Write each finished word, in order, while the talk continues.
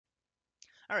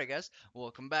Alright guys,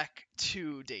 welcome back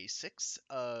to day 6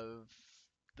 of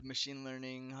the machine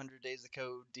learning 100 days of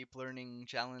code deep learning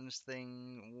challenge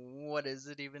thing. What is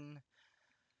it even?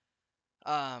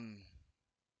 Um,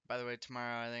 by the way,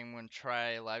 tomorrow I think I'm going to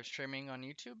try live streaming on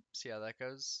YouTube, see how that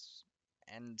goes,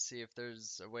 and see if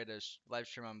there's a way to live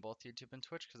stream on both YouTube and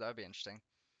Twitch, because that would be interesting.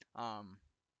 Um,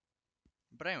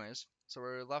 but anyways, so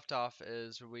where we left off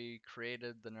is we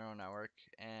created the neural network,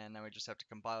 and now we just have to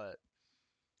compile it.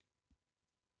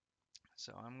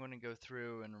 So I'm going to go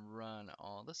through and run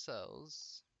all the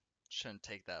cells. Shouldn't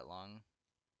take that long.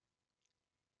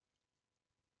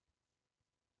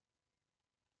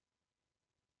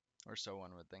 Or so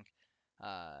one would think.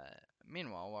 Uh,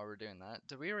 Meanwhile, while we're doing that,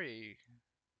 did we already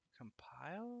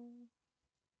compile?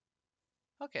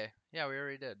 Okay, yeah, we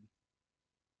already did.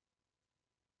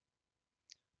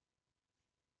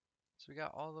 So we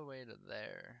got all the way to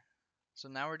there. So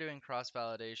now we're doing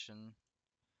cross-validation,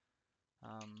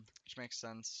 which makes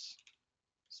sense.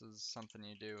 This is something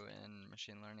you do in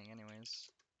machine learning anyways.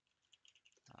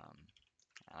 Um,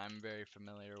 I'm very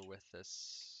familiar with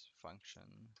this function.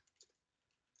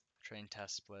 Train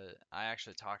test split. I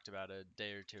actually talked about it a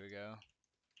day or two ago.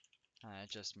 It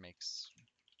just makes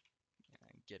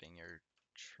getting your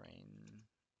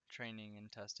training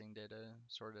and testing data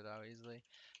sorted out easily.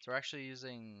 So we're actually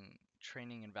using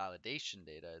training and validation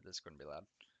data. This is going to be loud.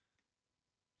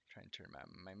 Trying to turn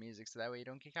my music so that way you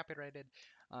don't get copyrighted.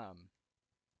 Um,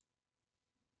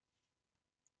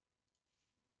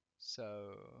 so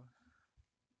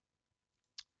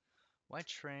why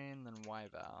train then why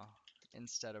val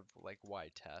instead of like why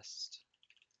test?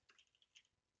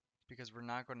 Because we're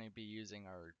not going to be using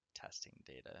our testing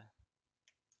data.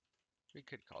 We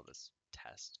could call this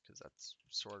test because that's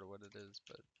sort of what it is,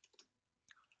 but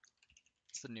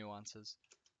it's the nuances.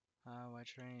 Why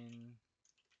train?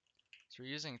 So we're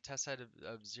using a test set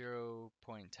of 0.10,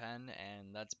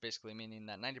 and that's basically meaning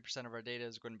that 90% of our data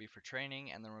is going to be for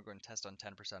training, and then we're going to test on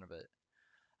 10% of it.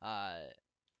 Uh,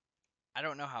 I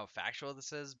don't know how factual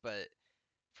this is, but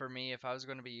for me, if I was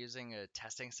going to be using a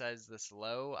testing size this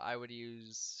low, I would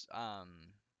use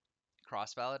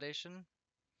cross-validation,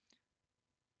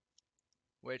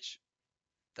 which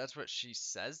that's what she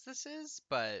says this is,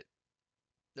 but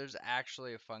there's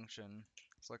actually a function.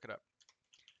 Let's look it up.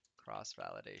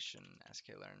 Cross-validation,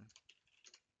 sklearn.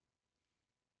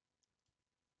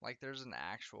 Like there's an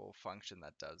actual function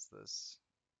that does this.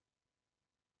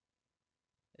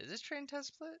 Is this train test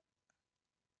split?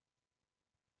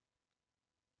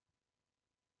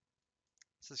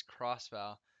 This is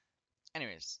crossval.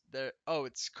 Anyways, there. Oh,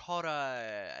 it's called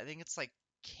I think it's like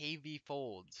KV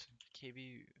fold.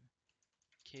 KV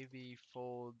KV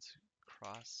fold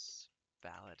cross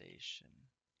validation.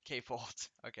 K fold.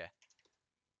 Okay.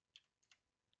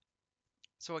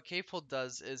 So what K fold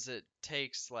does is it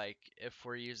takes like if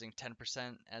we're using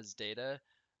 10% as data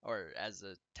or as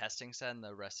a testing set and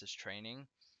the rest is training,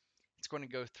 it's going to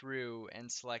go through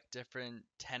and select different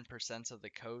 10% of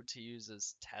the code to use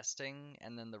as testing,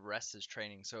 and then the rest is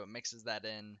training. So it mixes that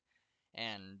in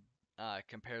and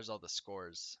compares all the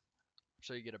scores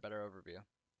so you get a better overview.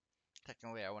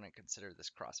 Technically, I wouldn't consider this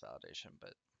cross-validation,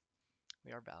 but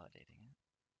we are validating it.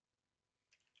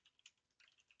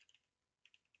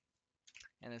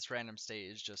 And this random state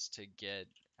is just to get,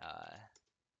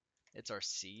 it's our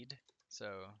seed,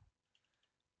 so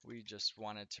we just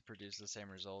wanted to produce the same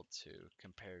result to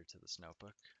compare to this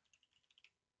notebook.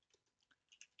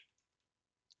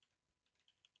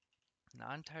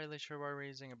 Not entirely sure why we're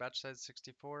using a batch size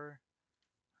 64.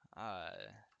 I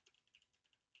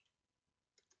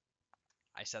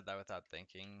said that without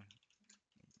thinking.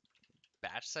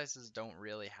 Batch sizes don't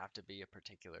really have to be a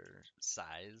particular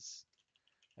size.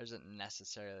 There isn't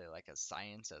necessarily like a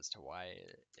science as to why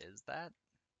it is that.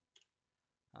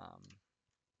 Um,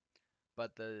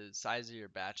 but the size of your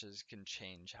batches can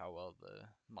change how well the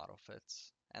model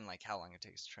fits and like how long it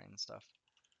takes to train stuff.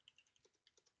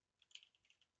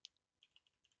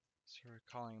 So we're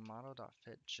calling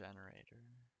model.fitGenerator.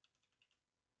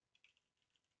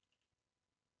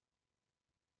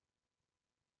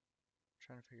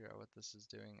 Trying to figure out what this is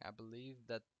doing. I believe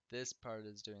that this part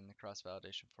is doing the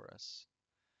cross-validation for us,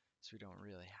 so we don't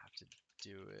really have to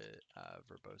do it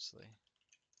verbosely.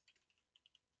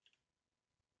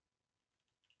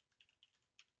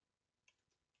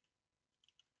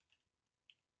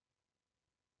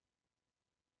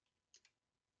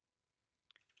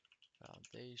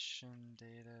 Validation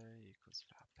data equals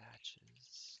val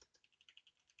batches.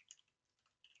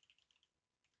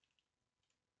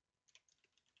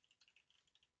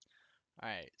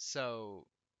 Alright, so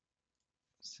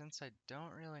since I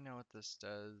don't really know what this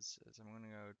does, is I'm going to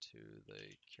go to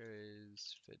the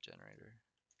Curies fit generator.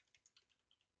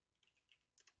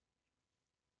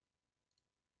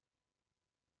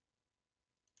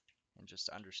 And just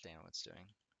understand what it's doing.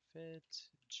 Fit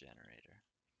generator.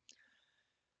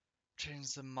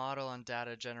 Change the model on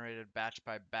data generated batch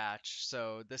by batch.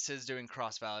 So this is doing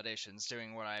cross-validation. It's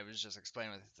doing what I was just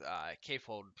explaining with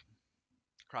k-fold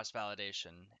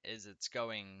cross-validation, is it's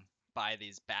going by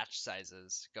these batch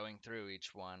sizes, going through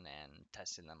each one and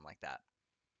testing them like that,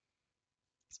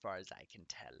 as far as I can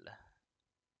tell.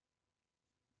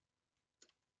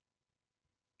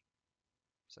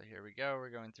 So here we go, we're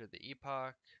going through the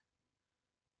epoch.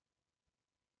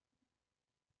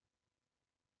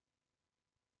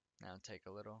 Now take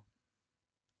a little.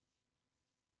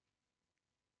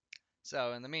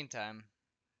 So in the meantime,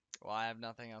 while I have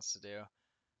nothing else to do,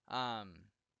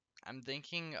 I'm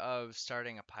thinking of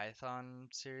starting a Python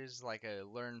series, like a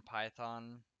Learn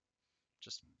Python,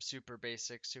 just super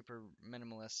basic, super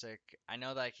minimalistic. I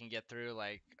know that I can get through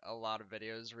like a lot of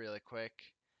videos really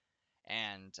quick,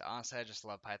 and honestly, I just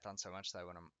love Python so much that I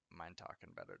wouldn't mind talking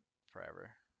about it forever.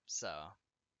 So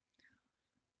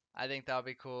I think that'll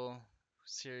be cool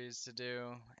series to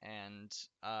do, and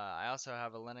I also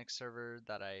have a Linux server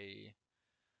that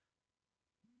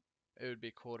it would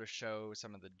be cool to show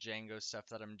some of the Django stuff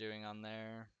that I'm doing on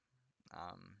there.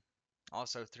 Um,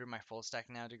 Also, through my full stack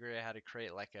now degree, I had to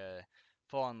create like a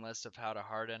full-on list of how to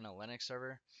harden a Linux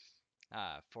server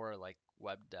for like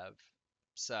web dev.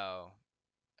 So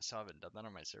I still haven't done that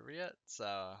on my server yet,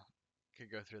 so could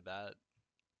go through that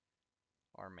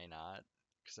or may not,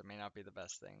 because it may not be the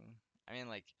best thing. I mean,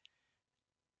 like,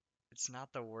 it's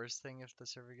not the worst thing if the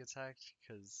server gets hacked,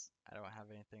 because I don't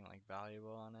have anything like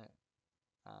valuable on it.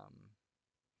 Um,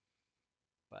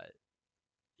 but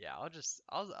yeah,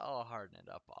 I'll harden it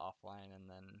up offline and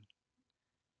then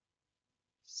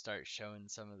start showing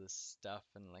some of the stuff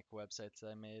and like websites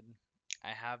that I made. I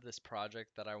have this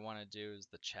project that I want to do, is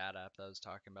the chat app that I was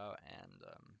talking about, and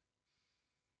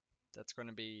that's going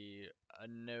to be a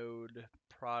Node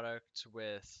product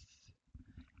with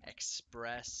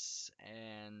Express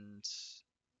and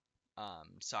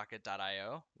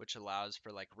Socket.io, which allows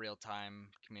for like real-time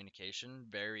communication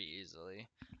very easily.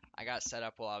 I got set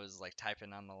up while I was like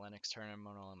typing on the Linux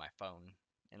terminal on my phone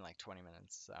in like 20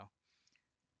 minutes, so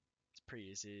it's pretty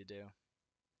easy to do.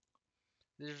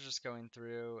 These are just going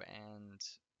through, and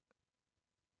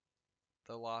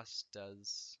the loss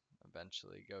does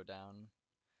eventually go down.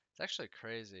 It's actually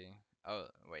crazy. Oh,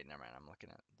 wait, never mind. I'm looking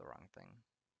at the wrong thing.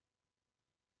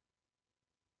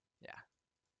 Yeah,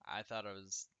 I thought it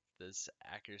was this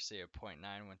accuracy of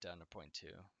 0.9 went down to 0.2,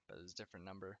 but it was a different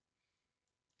number.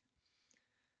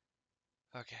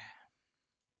 Okay.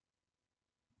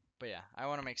 But yeah, I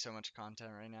want to make so much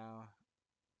content right now.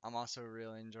 I'm also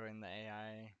really enjoying the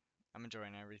AI. I'm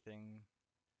enjoying everything.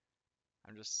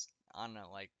 I'm just on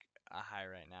like a high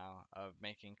right now of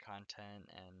making content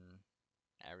and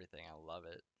everything. I love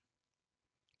it.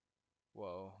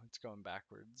 Whoa, it's going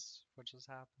backwards. What just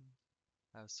happened?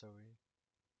 That was so weird.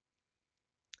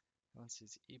 Once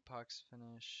these epochs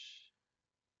finish,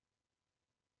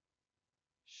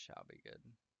 shall be good.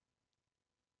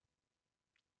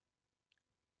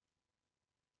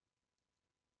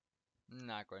 I'm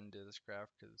not going to do this graph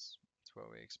because it's what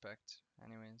we expect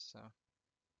anyways, so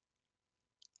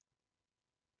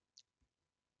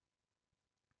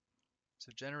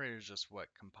generator is just what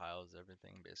compiles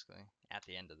everything basically at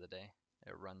the end of the day.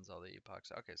 It runs all the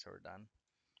epochs. Okay, so we're done.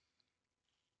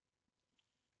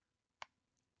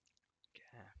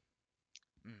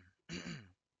 Okay.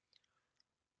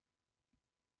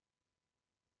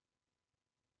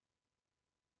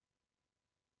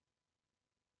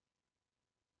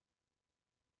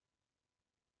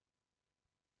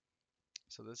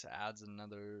 So this adds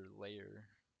another layer.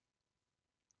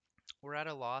 We're at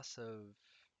a loss of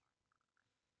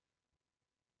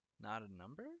not a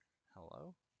number?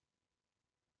 Hello?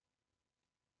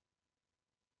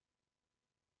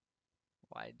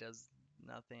 Why does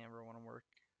nothing ever want to work?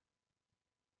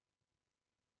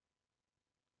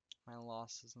 My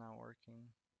loss is not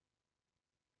working.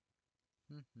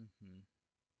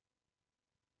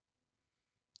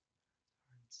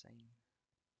 Insane.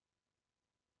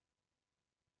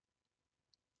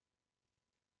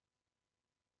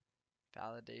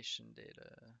 Validation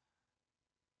data.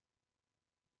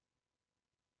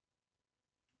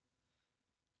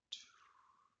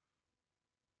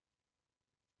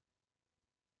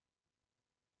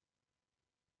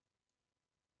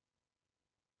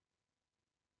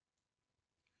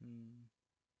 Hmm.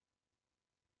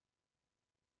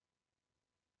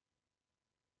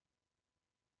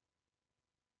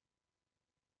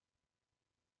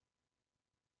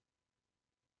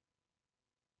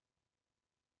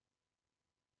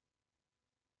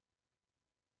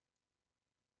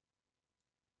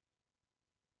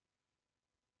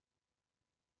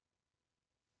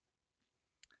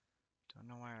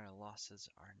 why our losses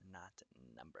are not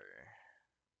number.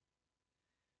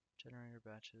 Generator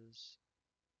batches.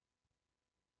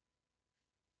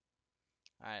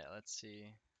 Alright, let's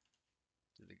see.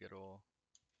 Do the good old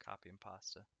copy and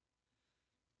pasta.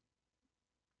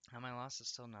 How my loss is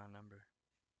still not a number.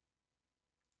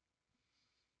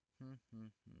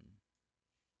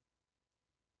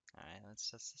 Alright, let's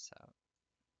test this out.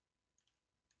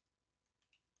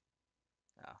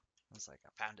 Oh, I was like,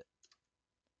 I found it.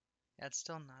 Yeah, it's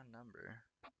still not a number.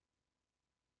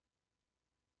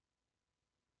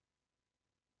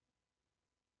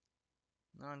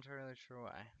 Not entirely sure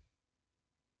why.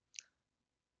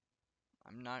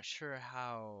 I'm not sure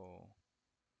how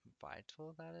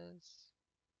vital that is.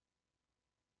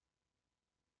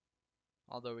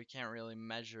 Although we can't really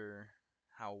measure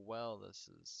how well this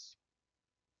is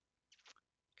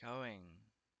going.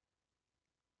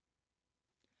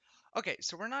 Okay,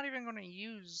 so we're not even going to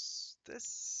use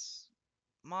this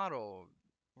model.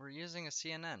 We're using a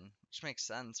CNN, which makes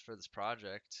sense for this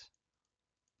project.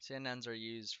 CNNs are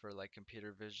used for like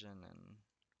computer vision and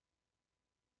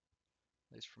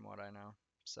at least from what I know.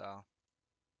 So,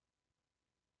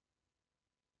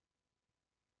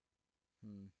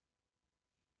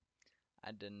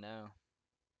 I didn't know.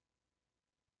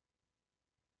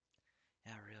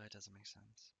 Yeah, it really doesn't make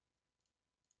sense.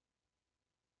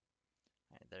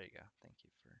 Alright, there you go. Thank you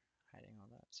for hiding all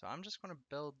that. So I'm just going to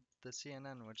build the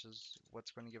CNN, which is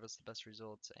what's going to give us the best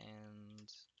results, and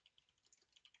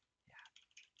yeah,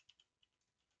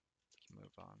 we can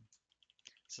move on.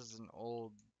 This is an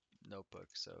old notebook,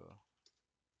 so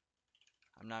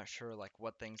I'm not sure like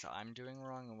what things I'm doing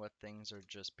wrong and what things are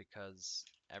just because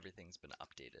everything's been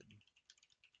updated.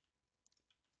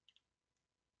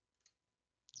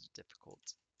 It's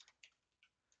difficult.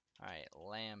 Alright,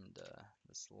 lambda.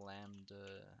 This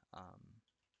lambda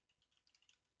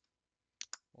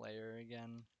layer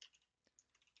again.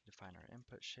 Define our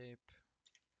input shape.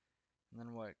 And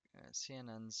then what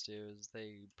CNNs do is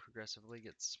they progressively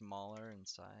get smaller in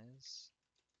size,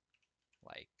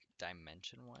 like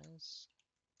dimension-wise.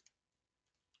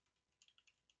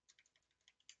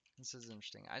 This is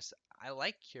interesting. I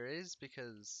like Cura's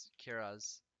because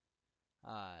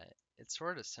uh, it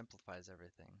sort of simplifies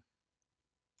everything.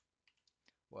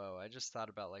 Whoa, I just thought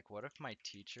about like, what if my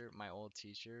teacher, my old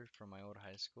teacher from my old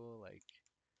high school, like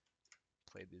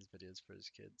played these videos for his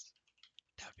kids?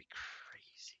 That would be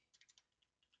crazy.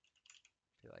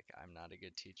 I feel like I'm not a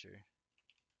good teacher.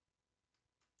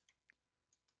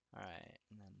 Alright,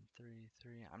 and then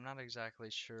 3. I'm not exactly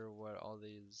sure what all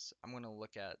these... I'm going to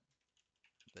look at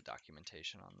the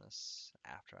documentation on this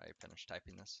after I finish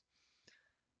typing this.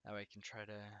 That way I can try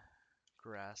to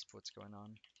grasp what's going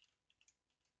on.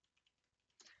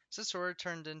 So this sort of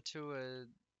turned into a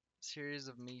series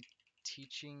of me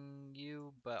teaching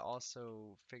you, but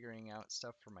also figuring out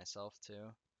stuff for myself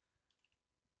too.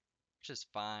 Which is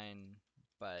fine,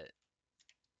 but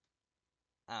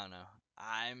I don't know.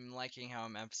 I'm liking how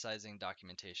I'm emphasizing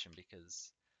documentation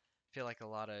because I feel like a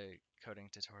lot of coding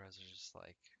tutorials are just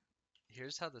like,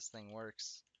 here's how this thing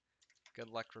works. Good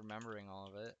luck remembering all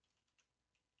of it.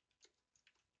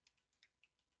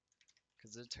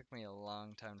 Because it took me a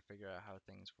long time to figure out how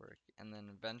things work. And then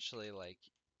eventually, like,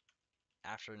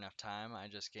 after enough time, I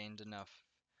just gained enough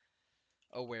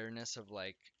awareness of,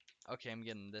 like, okay, I'm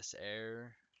getting this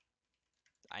error.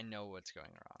 I know what's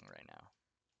going wrong right now.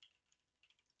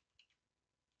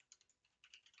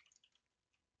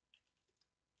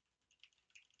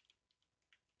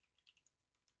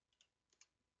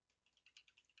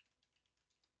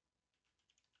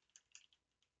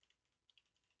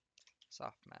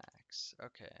 Softmax.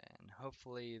 Okay, and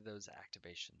hopefully those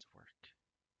activations work.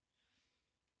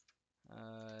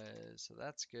 So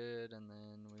that's good, and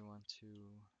then we want to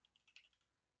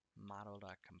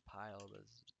model.compile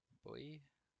this boy.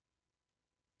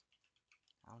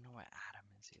 I don't know what atom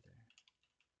is either.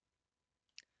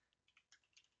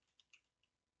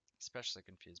 Especially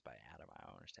confused by atom. I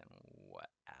don't understand what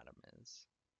atom is.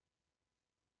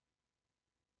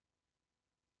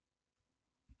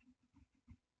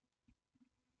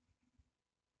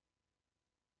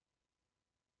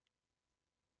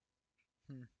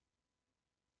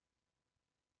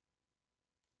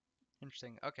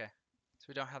 Interesting. Okay. So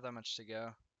we don't have that much to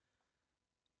go.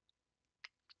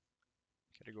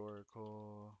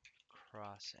 Categorical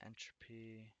cross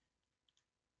entropy.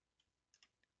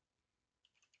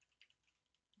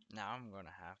 Now I'm going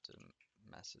to have to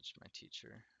message my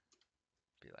teacher.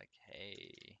 Be like,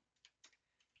 hey,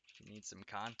 if you need some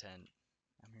content,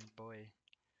 I'm your boy.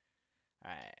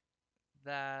 Alright.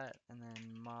 That, and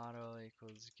then model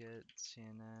equals get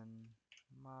CNN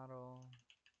model.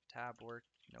 Tab work.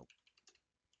 Nope.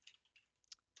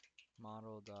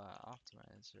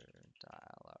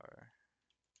 model.optimizer.lr.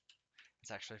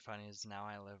 It's actually funny is now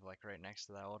I live like right next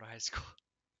to that old high school.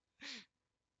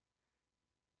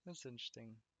 That's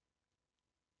interesting.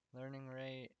 Learning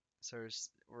rate. So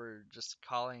we're just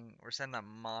we're setting that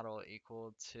model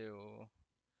equal to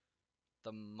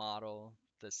the model,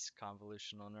 this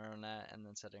convolutional neural net, and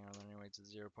then setting our learning rate to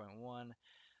 0.1.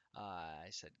 I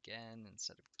said gen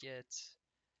instead of get,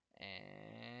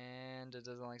 and it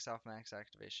doesn't like softmax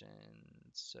activation.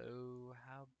 So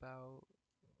how about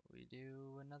we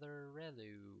do another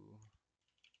relu?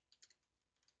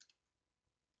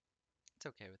 It's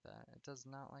okay with that. It does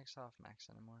not like softmax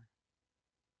anymore.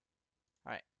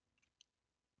 Alright,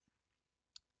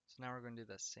 so now we're going to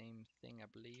do the same thing, I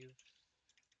believe.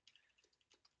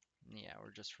 Yeah,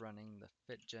 we're just running the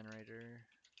fit generator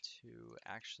to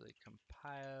actually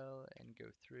compile and go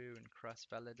through and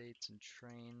cross-validate and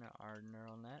train our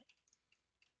neural net.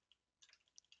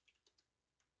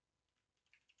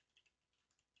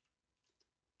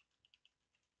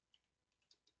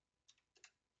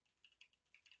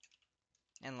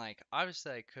 And like,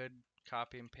 obviously I could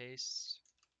copy and paste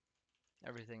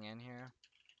everything in here,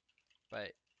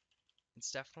 but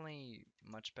it's definitely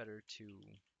much better to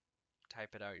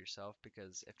type it out yourself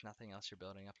because if nothing else, you're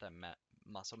building up that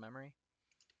muscle memory.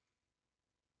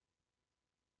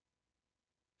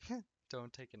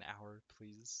 Don't take an hour,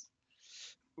 please.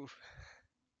 Oof.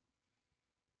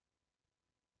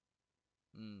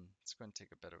 It's going to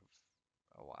take a bit of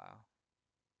a while.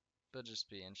 But it'll just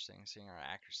be interesting seeing our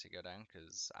accuracy go down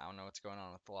because I don't know what's going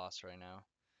on with the loss right now.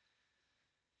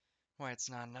 Why it's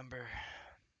not a number.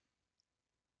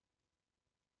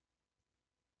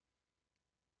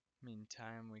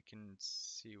 Meantime, we can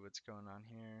see what's going on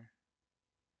here.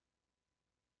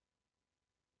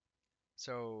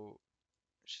 So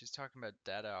she's talking about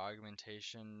data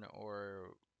augmentation, or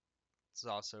it's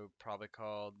also probably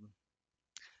called,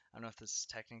 I don't know if this is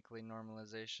technically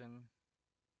normalization.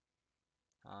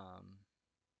 Um,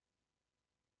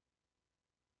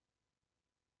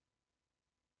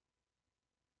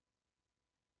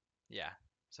 yeah,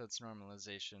 so it's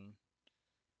normalization.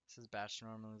 This is batch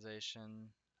normalization.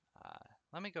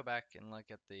 Let me go back and look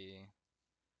at the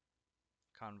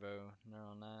convo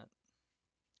neural net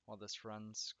while this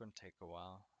runs. It's going to take a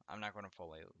while. I'm not going to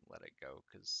fully let it go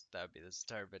because that would be this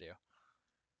entire video.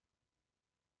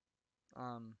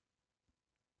 Um,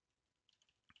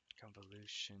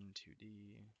 Convolution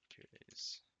 2D.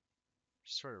 Curious.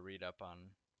 Just sort of read up on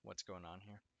what's going on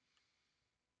here.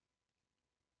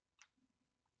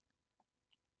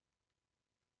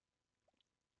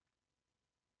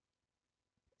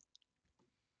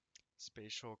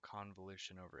 Spatial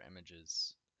convolution over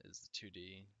images is the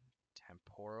 2D.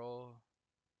 Temporal.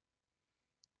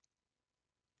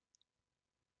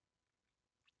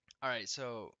 Alright,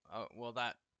 so, well,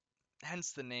 that,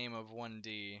 hence the name of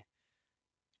 1D.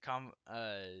 Conv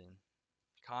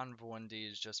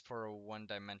 1D is just for a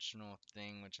one-dimensional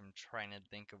thing, which I'm trying to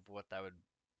think of what that would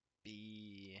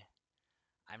be.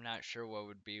 I'm not sure what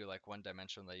would be like one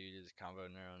dimensional that you use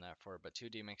convo neural net for, but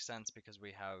 2D makes sense because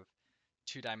we have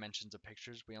 2 dimensions of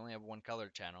pictures. We only have one color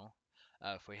channel.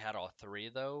 If we had all three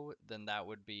though, then that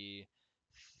would be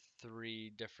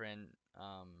 3 different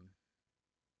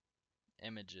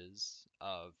images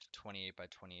of 28 by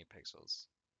 28 pixels.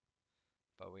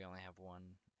 But we only have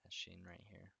one machine right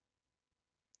here.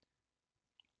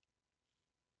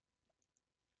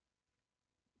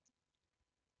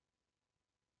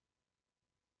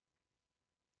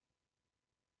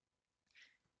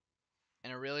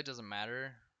 And it really doesn't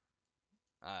matter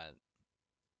uh,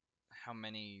 how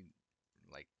many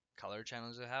like color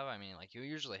channels you have. I mean, like you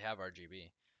usually have RGB.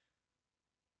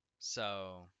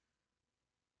 So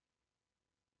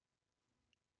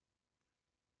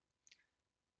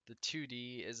the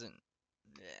 2D isn't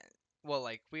well,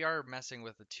 like we are messing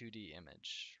with a 2D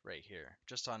image right here,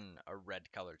 just on a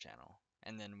red color channel.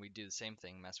 And then we do the same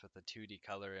thing, mess with a 2D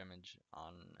color image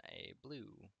on a blue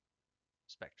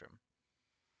spectrum.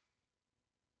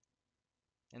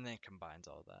 And then it combines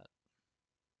all that.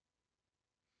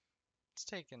 It's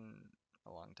taken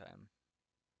a long time.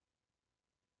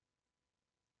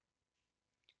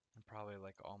 And probably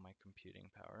like all my computing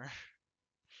power.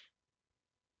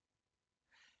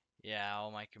 Yeah,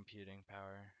 all my computing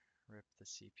power. Rip the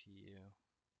CPU.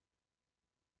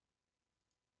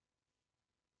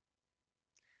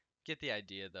 Get the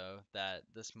idea though that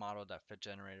this model.fit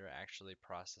generator actually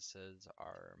processes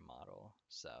our model.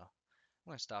 So I'm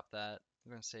going to stop that.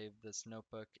 I'm going to save this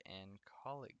notebook and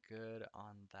call it good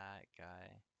on that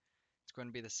guy. It's going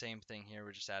to be the same thing here.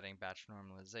 We're just adding batch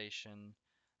normalization.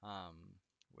 Um,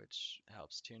 which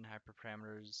helps tune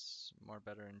hyperparameters more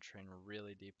better and train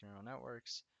really deep neural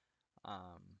networks.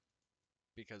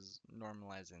 Because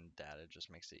normalizing data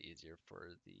just makes it easier for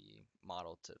the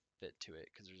model to fit to it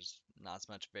because there's not as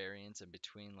much variance in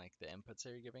between like the inputs that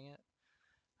you're giving it,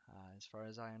 as far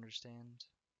as I understand.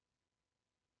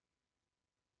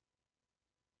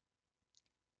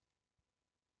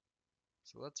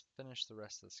 So let's finish the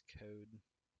rest of this code.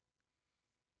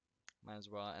 Might as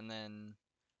well. And then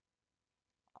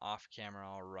off camera,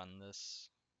 I'll run this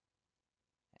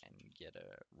and get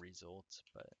a result,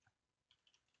 but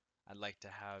I'd like to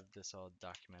have this all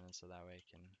documented so that way I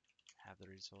can have the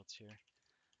results here.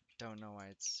 Don't know why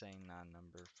it's saying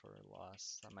non-number for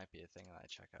loss. That might be a thing that I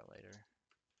check out later.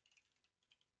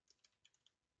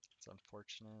 It's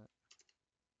unfortunate.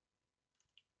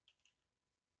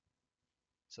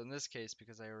 So in this case,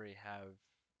 because I already have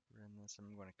written this,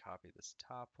 I'm going to copy this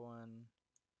top one.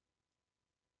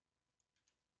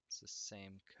 It's the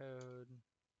same code,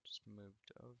 just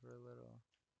moved over a little.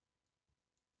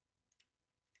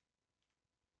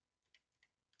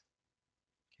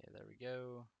 Okay, there we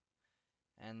go.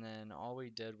 And then all we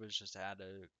did was just add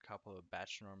a couple of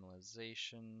batch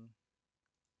normalization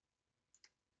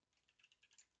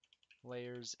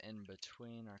layers in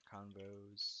between our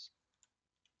convos.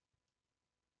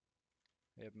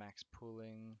 We have max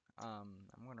pooling. I'm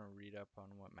going to read up on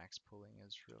what max pooling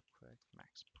is real quick.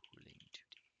 Max pooling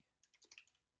 2D.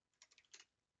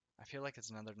 I feel like it's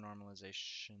another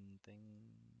normalization thing.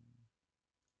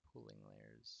 Pooling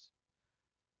layers.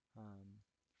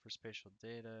 For spatial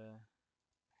data.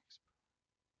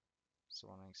 So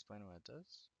want to explain what it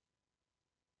does?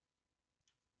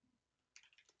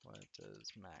 What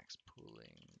does max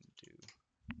pooling do?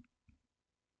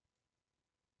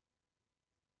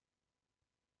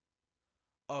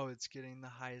 Oh, it's getting the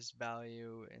highest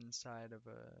value inside of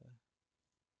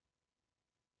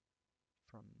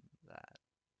from that.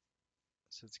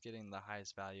 So it's getting the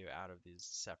highest value out of these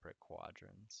separate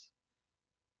quadrants.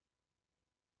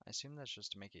 I assume that's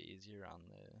just to make it easier on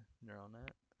the neural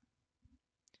net.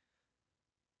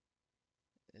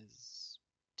 Is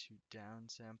to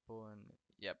downsample and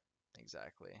yep,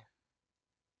 exactly.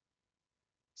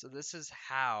 So this is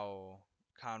how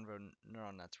convo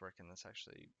neural nets work, and this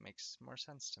actually makes more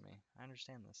sense to me. I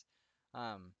understand this.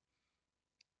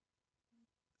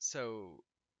 So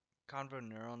convo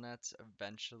neural nets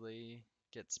eventually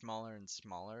get smaller and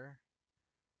smaller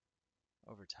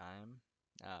over time,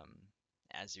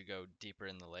 as you go deeper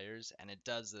in the layers, and it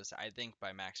does this, I think,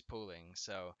 by max pooling.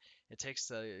 So it takes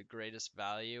the greatest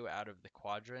value out of the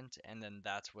quadrant, and then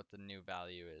that's what the new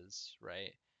value is,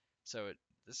 right? So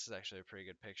this is actually a pretty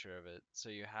good picture of it. So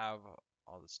you have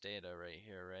all this data right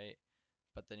here, right?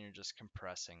 But then you're just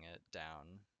compressing it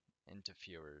down into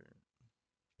fewer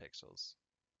pixels.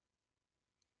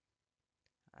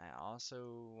 I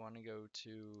also want to go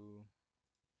to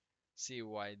see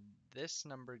why this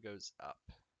number goes up.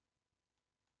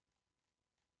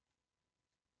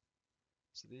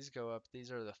 So these go up,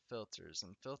 these are the filters,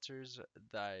 and filters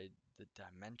the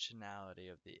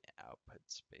dimensionality of the output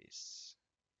space.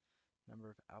 Number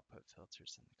of output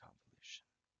filters in the convolution.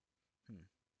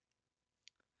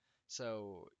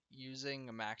 So using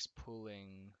a max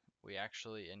pooling, we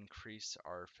actually increase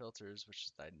our filters, which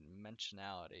is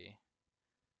dimensionality.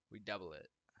 We double it.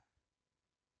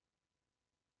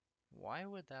 Why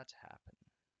would that happen?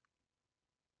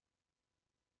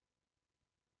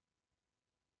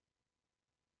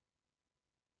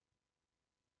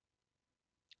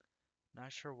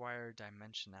 Not sure why our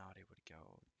dimensionality would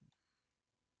go.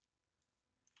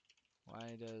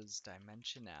 Why does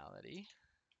dimensionality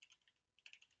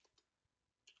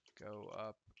go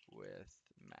up with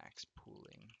max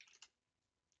pooling?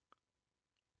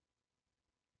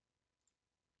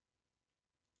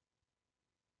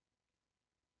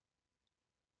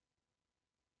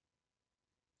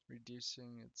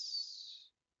 Reducing its...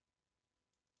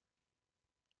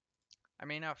 I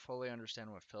may not fully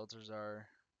understand what filters are.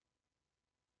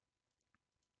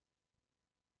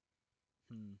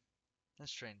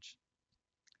 That's strange.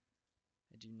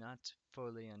 I do not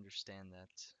fully understand that,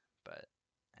 but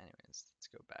anyways, let's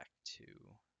go back to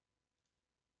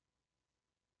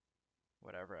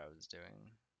whatever I was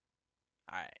doing.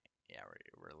 Alright, yeah,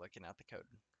 we're looking at the code.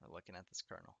 We're looking at this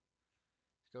kernel.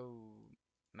 Let's go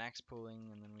max pooling,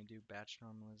 and then we do batch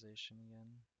normalization again.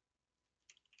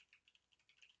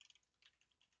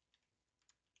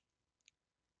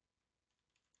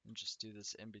 And just do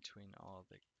this in between all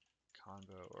the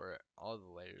convo, or all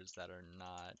the layers that are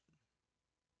not,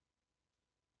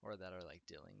 or that are like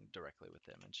dealing directly with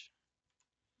the image.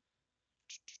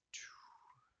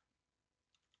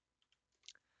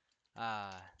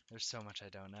 There's so much I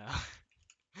don't know.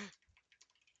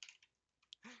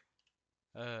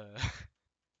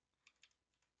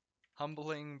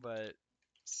 Humbling, but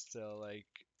still, like,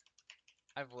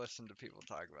 I've listened to people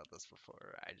talk about this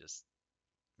before. I just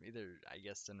either, I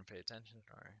guess, didn't pay attention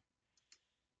or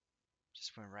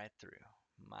just went right through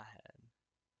my head.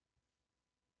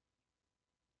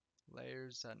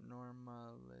 Layers at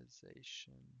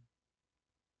normalization.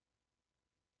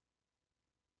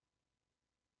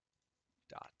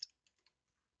 Dot.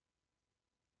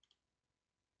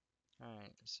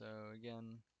 Alright, so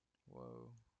again,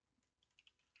 whoa.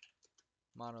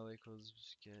 Model equals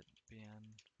get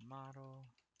bn model.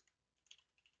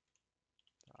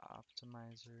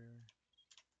 Optimizer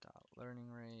dot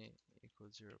learning rate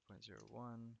equals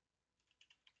 0.01.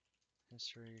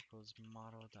 History equals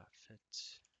model dot fit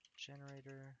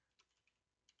generator.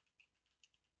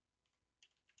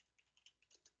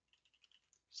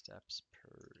 Steps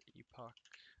per epoch.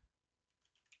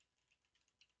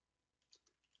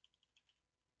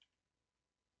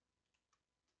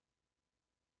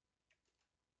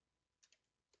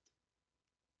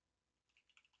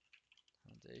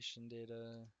 Foundation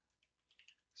data.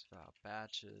 It's val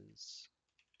batches.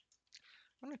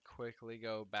 I'm going to quickly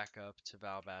go back up to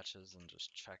val batches and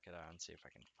just check it out and see if I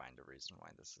can find a reason why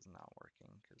this is not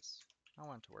working, because I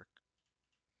want it to work.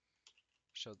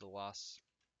 Showed the loss.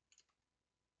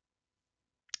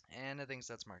 And it thinks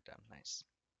that's marked down. Nice.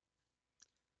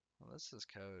 Well, this is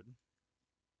code.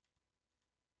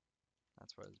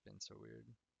 That's why it's been so weird.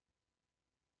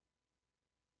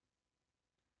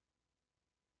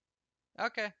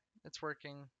 Okay, it's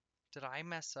working. Did I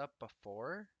mess up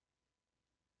before?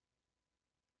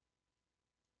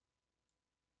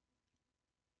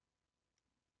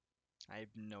 I have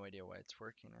no idea why it's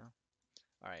working now.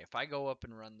 Alright, if I go up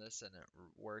and run this and it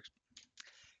works,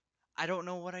 I don't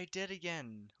know what I did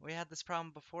again. We had this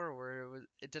problem before where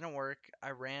it didn't work.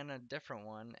 I ran a different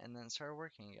one and then it started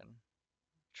working again.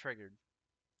 Triggered.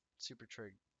 Super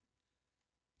trig.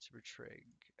 Super trig.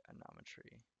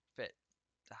 Anometry. Fit.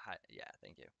 The high. Yeah,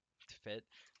 thank you. Fit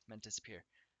meant disappear.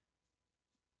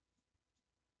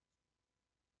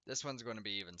 This one's going to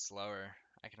be even slower.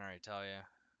 I can already tell you.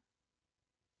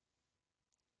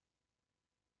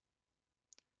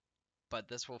 But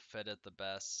this will fit it the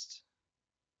best.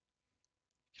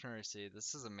 You can already see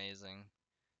this is amazing.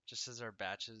 Just as our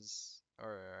batches or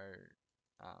our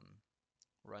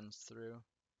runs through.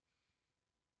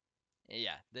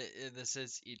 Yeah, this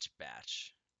is each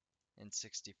batch in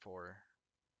 64.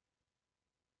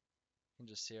 You can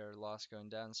just see our loss going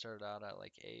down. Started out at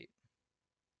like 8.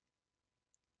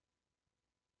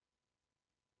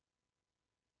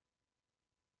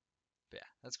 But yeah,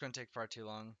 that's going to take far too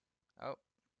long. Oh,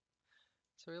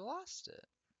 so we lost it.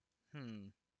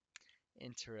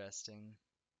 Interesting.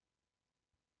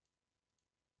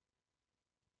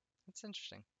 That's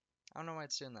interesting. I don't know why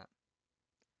it's doing that.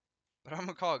 But I'm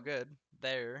gonna call it good.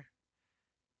 There.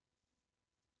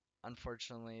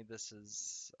 Unfortunately, this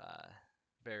is a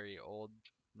very old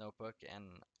notebook, and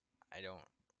I don't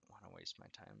want to waste my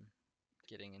time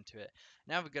getting into it.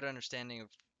 Now I have a good understanding of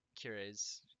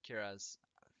Kira's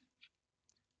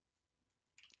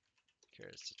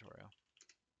tutorial.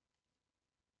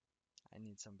 I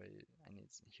need to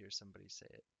hear somebody say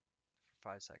it for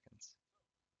 5 seconds.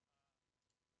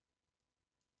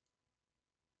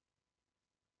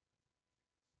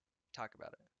 Talk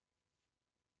about it.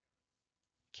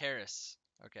 Karis.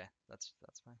 Okay, that's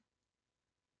fine.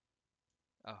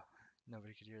 Oh,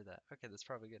 nobody could hear that. Okay, that's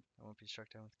probably good. I won't be struck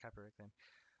down with copyright claim.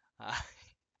 Uh,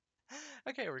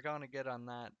 okay, we're going to get on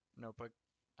that notebook.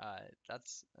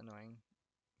 That's annoying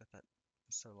that that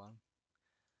is so long.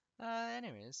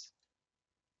 Anyways,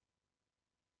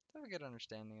 I have a good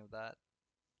understanding of that.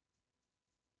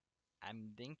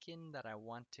 I'm thinking that I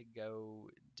want to go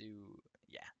do,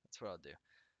 yeah, that's what I'll do.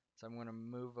 So I'm going to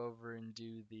move over and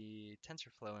do the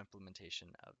TensorFlow implementation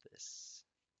of this.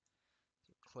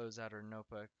 So close out our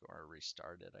notebook or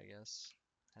restart it, I guess.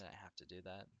 I didn't have to do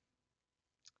that.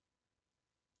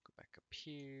 Go back up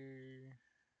here.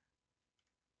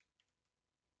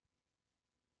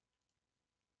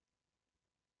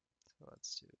 So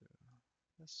let's do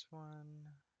this one.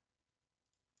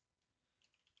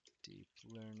 Deep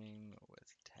learning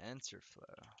with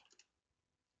TensorFlow.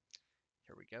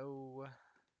 Here we go.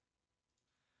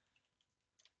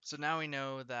 So now we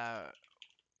know that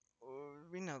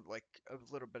we know like a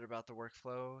little bit about the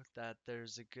workflow, that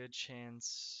there's a good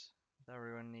chance that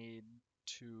we're going to need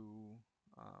to,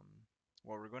 um,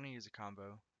 well, we're going to use a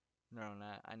combo neural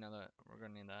net. I know that we're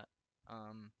going to need that.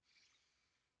 Um,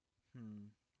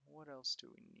 what else do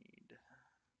we need?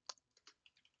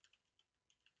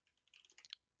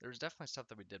 there's definitely stuff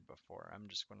that we did before. I'm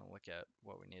just going to look at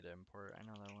what we need to import. I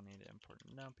know that we'll need to import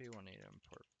numpy, we'll need to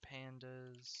import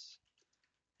pandas,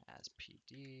 as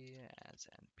PD, as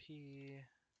NP.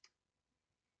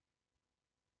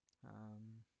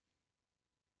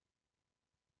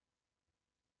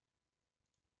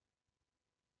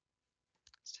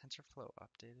 Is TensorFlow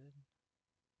updated?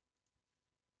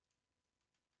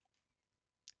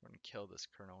 I'm going to kill this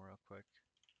kernel real quick.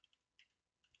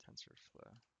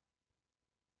 TensorFlow.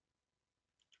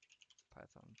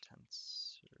 Python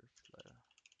TensorFlow.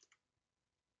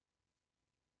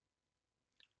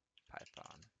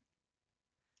 Python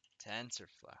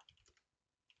TensorFlow.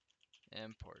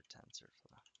 Import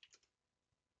TensorFlow.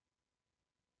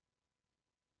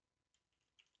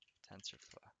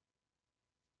 TensorFlow.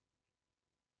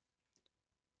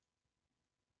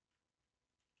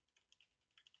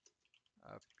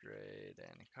 Upgrade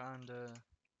Anaconda.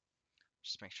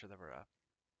 Just make sure that we're up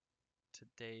to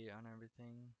date on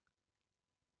everything.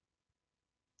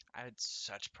 I had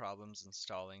such problems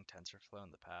installing TensorFlow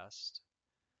in the past.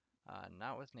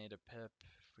 Not with native pip.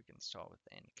 If we can install it with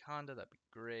Anaconda, that'd be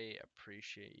great.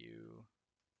 Appreciate you.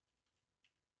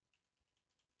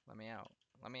 Let me out.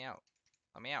 Let me out.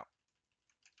 Let me out.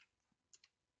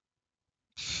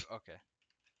 Okay.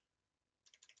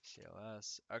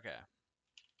 CLS. Okay.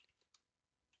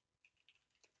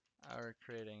 Our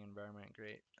creating environment.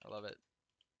 Great. I love it.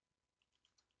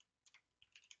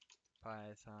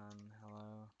 Python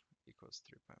hello equals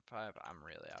 3.5. I'm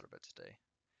really out of it today.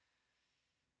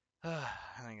 I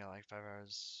think I got like 5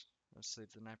 hours of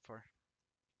sleep the night before.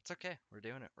 It's okay. We're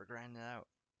doing it. We're grinding it out.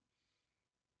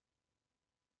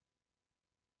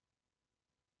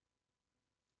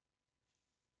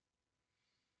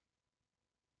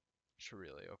 Should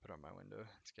really open up my window.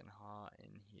 It's getting hot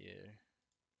in here.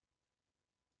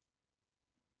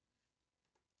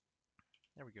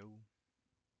 There we go.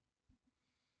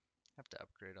 Have to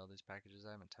upgrade all these packages.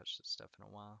 I haven't touched this stuff in a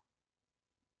while.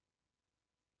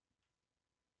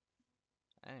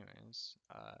 Anyways,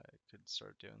 I could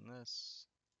start doing this.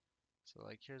 So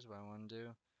like, here's what I want to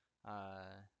do.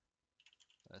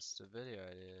 List of video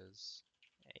ideas.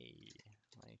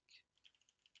 Like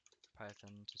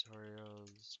Python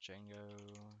tutorials, Django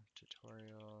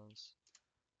tutorials,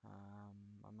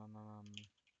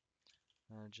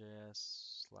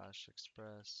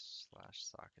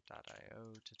 Node.js/express/socket.io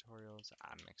tutorials.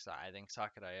 I'm excited. I think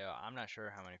socket.io. I'm not sure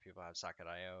how many people have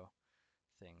socket.io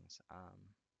things.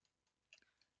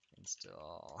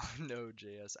 Install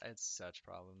Node.js. I had such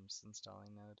problems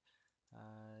installing Node.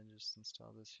 Just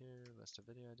install this here. List of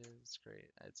video ideas. It's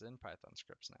great. It's in Python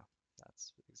scripts now.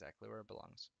 That's exactly where it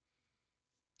belongs.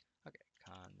 Okay,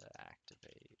 conda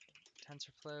activate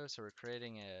TensorFlow. So we're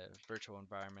creating a virtual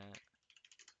environment,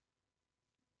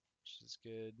 which is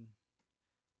good.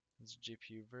 This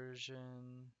GPU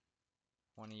version.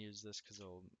 Want to use this because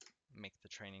it'll make the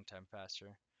training time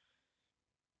faster.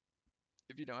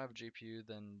 If you don't have a GPU,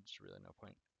 then there's really no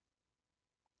point.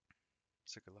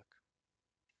 So good luck.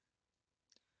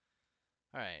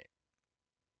 All right.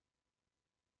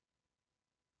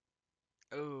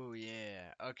 Oh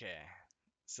yeah. Okay.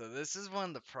 So this is one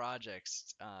of the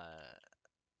projects,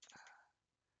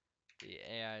 the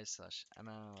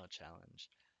AI/ML challenge.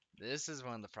 This is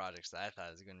one of the projects that I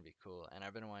thought was going to be cool, and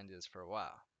I've been wanting to do this for a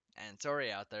while. And it's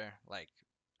already out there. Like,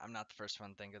 I'm not the first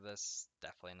one to think of this.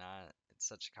 Definitely not. It's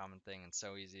such a common thing and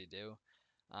so easy to do.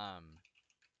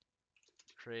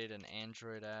 Create an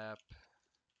Android app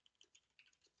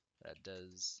that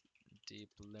does deep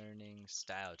learning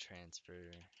style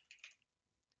transfer.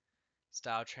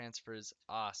 Style transfer is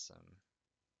awesome.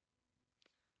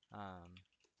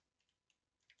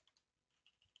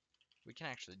 We can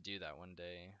actually do that one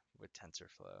day with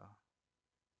TensorFlow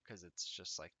because it's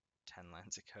just like 10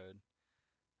 lines of code.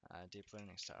 Deep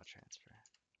learning style transfer.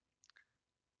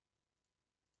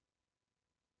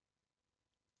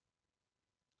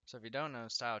 So if you don't know,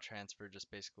 style transfer just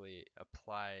basically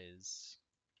applies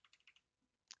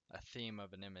a theme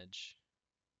of an image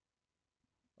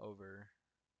over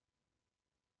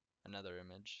another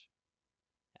image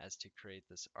as to create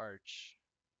this arch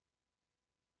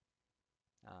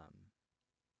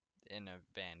in a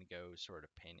Van Gogh sort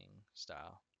of painting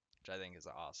style, which I think is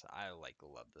awesome. I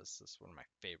love this. This is one of my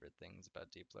favorite things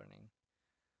about deep learning.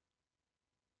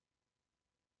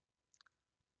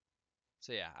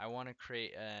 So yeah, I want to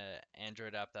create an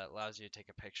Android app that allows you to take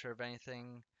a picture of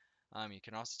anything. You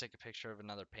can also take a picture of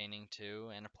another painting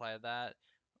too and apply that,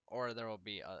 or there will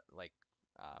be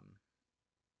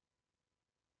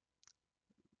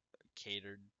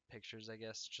catered pictures, I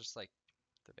guess, just like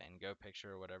the Van Gogh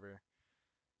picture or whatever.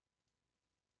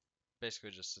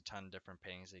 basically just a ton of different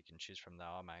pings that you can choose from that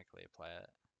automatically apply it.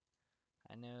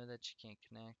 I know that you can't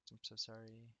connect. I'm so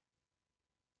sorry.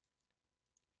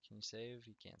 Can you save?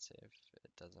 You can't save.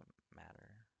 It doesn't matter.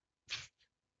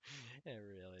 It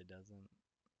really doesn't.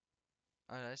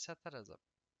 Oh, did I set that as a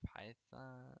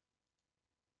Python?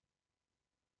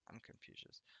 I'm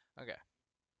confused. Okay.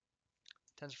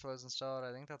 TensorFlow is installed.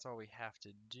 I think that's all we have to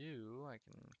do. I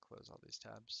can close all these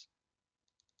tabs.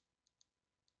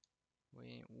 We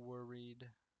ain't worried.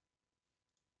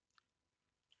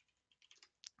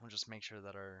 We'll just make sure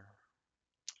that our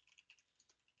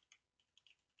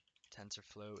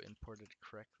TensorFlow imported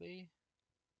correctly.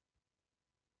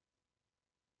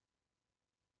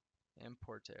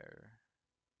 Import error.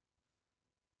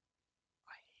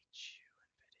 I hate you,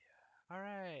 NVIDIA.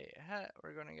 Alright,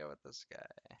 we're gonna go with this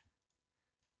guy.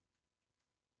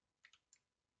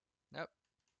 Nope.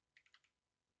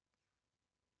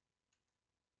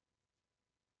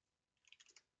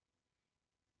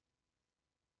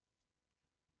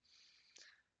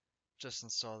 Just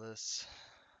install this.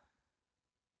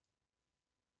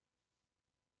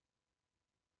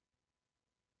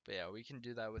 But yeah, we can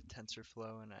do that with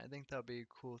TensorFlow, and I think that'll be a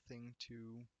cool thing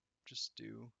to just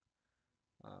do.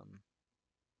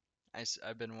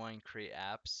 I've been wanting to create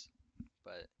apps,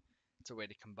 but it's a way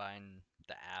to combine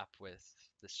the app with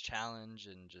this challenge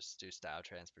and just do style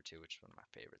transfer too, which is one of my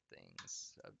favorite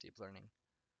things of deep learning.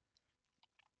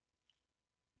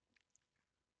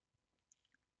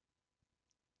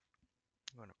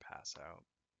 I'm going to pass out.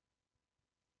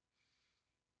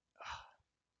 Ugh,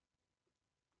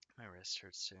 my wrist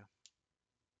hurts too.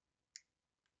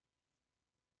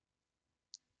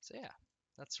 So yeah,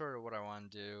 that's sort of what I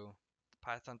want to do.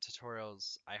 Python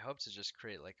tutorials, I hope to just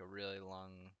create like a really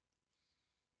long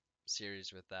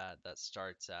series with that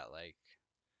starts at like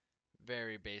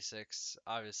very basics.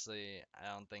 Obviously,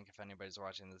 I don't think if anybody's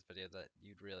watching this video that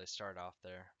you'd really start off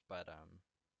there, but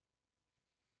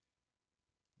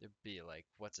it'd be like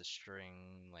what's a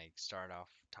string, like start off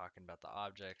talking about the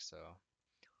object, so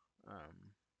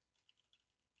um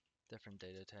different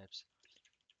data types.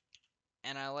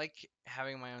 And I like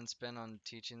having my own spin on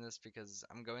teaching this because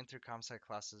I'm going through comp sci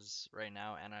classes right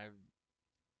now, and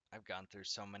I've gone through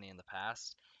so many in the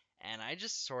past, and I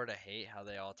just sort of hate how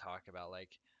they all talk about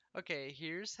like, okay,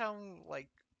 here's how like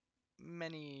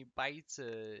many bytes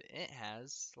it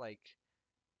has. Like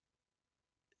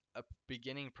a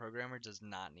beginning programmer does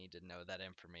not need to know that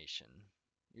information.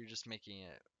 You're just making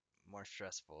it more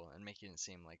stressful and making it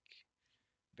seem like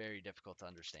very difficult to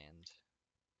understand.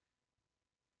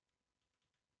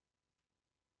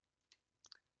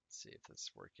 Let's see if this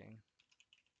is working.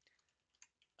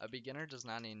 A beginner does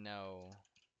not need to know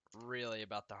really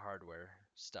about the hardware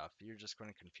stuff. You're just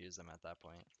going to confuse them at that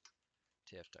point.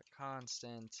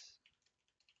 tf.constant.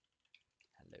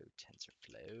 Hello,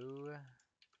 TensorFlow.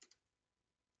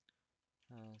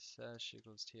 Sesh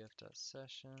equals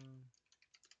tf.session.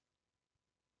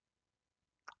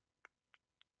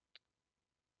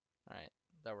 Alright,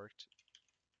 that worked.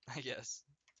 I guess.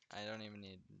 I don't even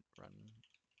need run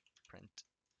print.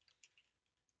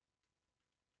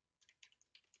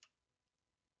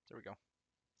 There we go.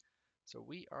 So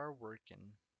we are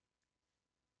working.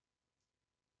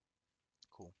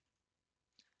 Cool.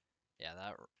 Yeah,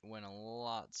 that went a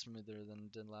lot smoother than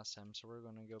it did last time. So we're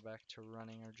going to go back to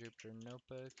running our Jupyter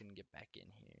notebook and get back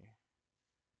in here.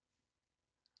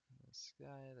 This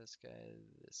guy, this guy,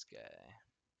 this guy.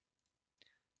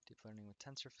 Deep learning with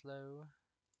TensorFlow.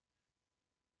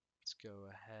 Let's go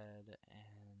ahead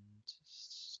and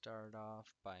start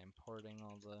off by importing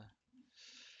all the,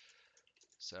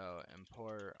 so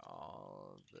import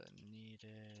all the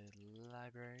needed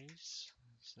libraries.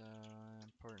 So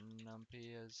import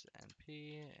numpy as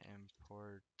np,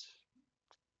 import,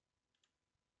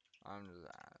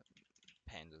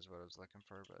 pandas what I was looking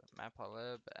for, but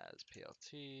matplotlib as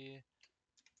plt,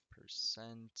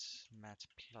 percent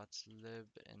matplotlib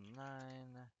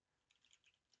inline,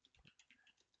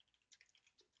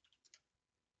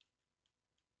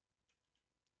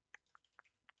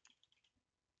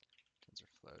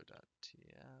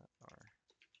 TensorFlow.tf or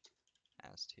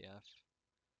astf.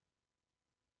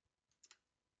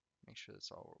 Make sure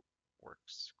this all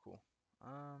works. Cool.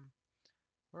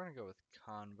 We're gonna go with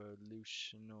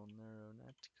convolutional neural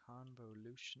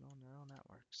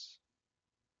networks.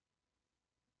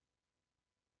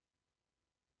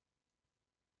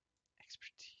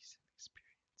 Expertise and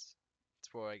experience.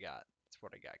 That's what I got. That's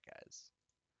what I got, guys.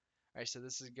 All right, so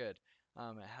this is good.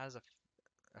 It has a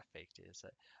fake data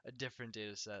set, a different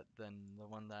data set than the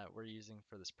one that we're using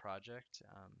for this project.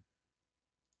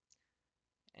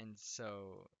 And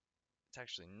so it's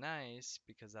actually nice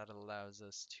because that allows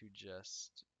us to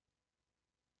just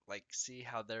like see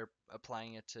how they're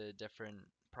applying it to a different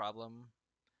problem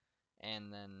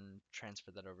and then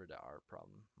transfer that over to our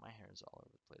problem. My hair is all over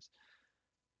the place.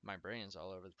 My brain is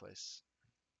all over the place.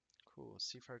 Cool.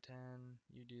 CFAR10,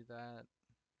 you do that.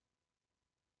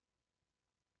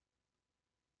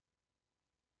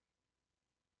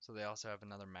 So they also have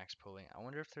another max pooling. I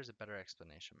wonder if there's a better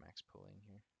explanation max pooling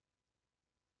here.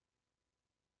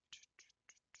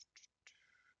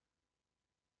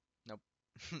 Nope.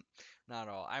 Not at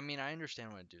all. I mean, I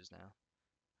understand what it does now.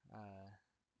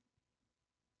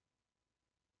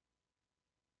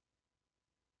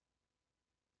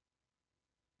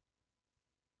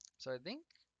 So I think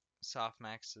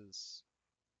softmax is,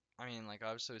 I mean, like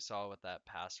obviously we saw with that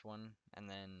past one, and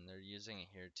then they're using it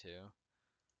here too.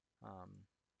 Um,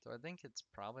 so I think it's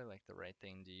probably like the right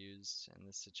thing to use in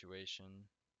this situation.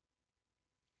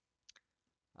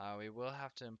 We will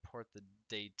have to import the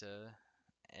data,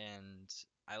 and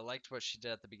I liked what she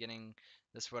did at the beginning.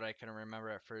 This is what I couldn't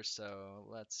remember at first, so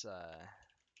let's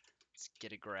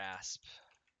get a grasp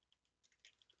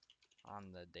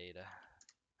on the data.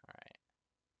 All right,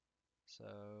 so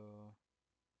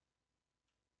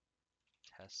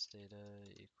test data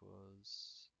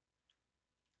equals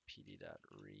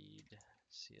pd.read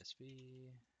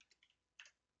CSV.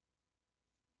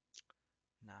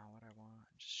 Now what I want,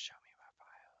 just show me my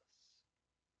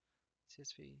files.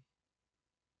 CSV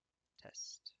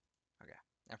test. Okay,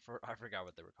 I forgot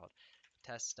what they were called.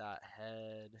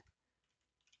 Test.head,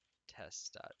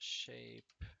 test.shape,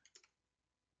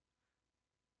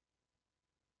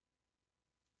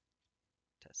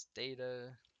 test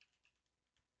data.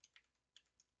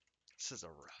 This is a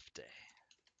rough day.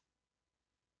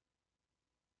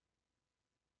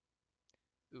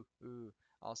 Ooh.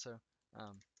 Also,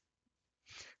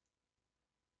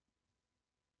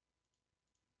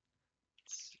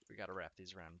 we gotta wrap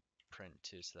these around print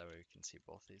too, so that way we can see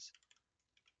both these.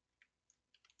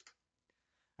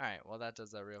 All right, well that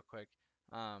does that real quick.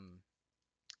 I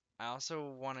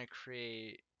also want to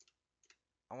create.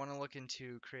 I want to look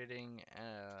into creating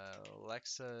a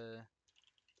Alexa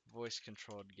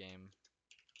voice-controlled game.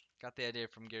 Got the idea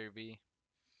from Gary Vee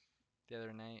the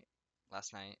other night,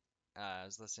 last night. I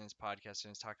was listening to his podcast and he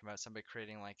was talking about somebody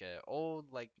creating like a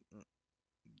old like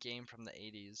game from the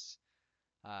 80s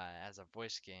as a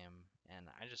voice game, and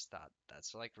I just thought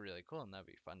that's like really cool and that'd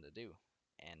be fun to do,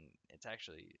 and it's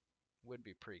actually would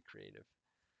be pretty creative.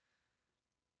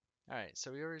 All right,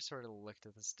 so we already sort of looked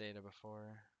at this data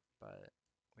before, but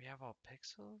we have all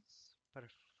pixels, but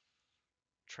if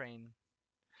train,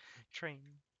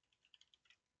 train,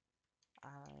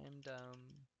 I'm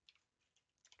dumb,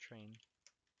 train,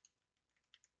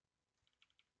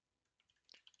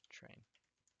 train,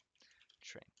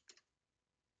 train.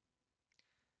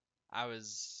 I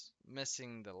was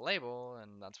missing the label,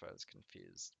 and that's why I was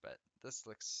confused. But this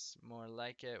looks more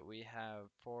like it. We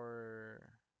have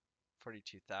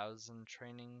 42,000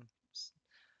 training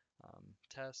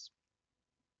tests.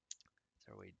 Is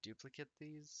there a way to duplicate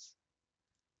these?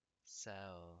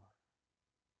 Cell.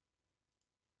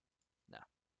 No.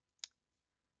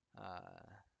 Uh,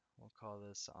 we'll call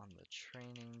this on the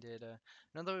training data.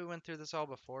 I know that we went through this all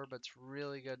before, but it's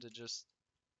really good to just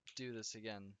do this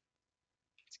again.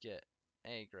 Let's get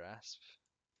a grasp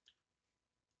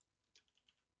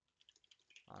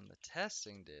on the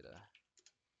testing data.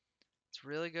 It's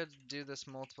really good to do this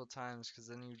multiple times because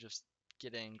then you just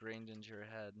get it ingrained into your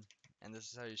head. And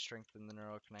this is how you strengthen the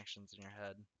neural connections in your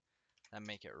head that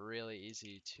make it really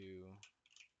easy to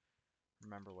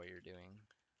remember what you're doing.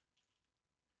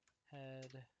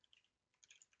 Head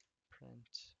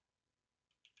print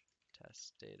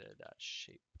test data dot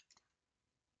shape.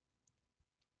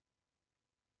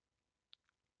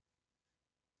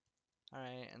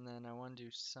 Alright, and then I want to do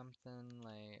something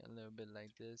like a little bit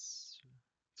like this.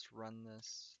 Let's run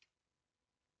this.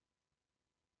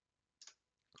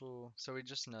 Cool. So we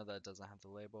just know that it doesn't have the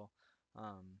label.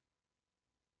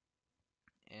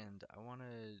 And I want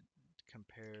to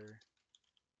compare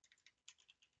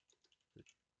the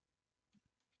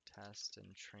test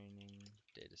and training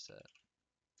dataset.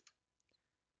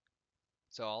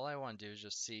 So all I want to do is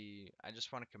just see, I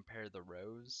just want to compare the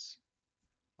rows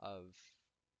of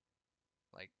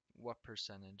like what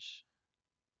percentage.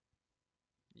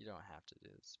 You don't have to do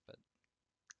this, but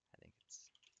I think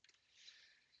it's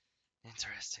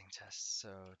interesting test. So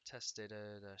test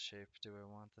data shape, do I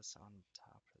want this on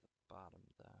top or the bottom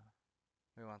though?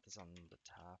 We want this on the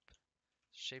top.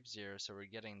 Shape 0, so we're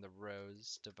getting the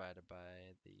rows divided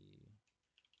by the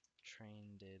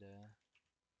train data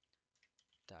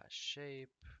dot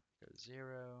shape, go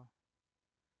 0.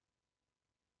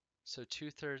 So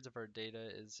 2/3 of our data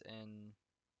is in,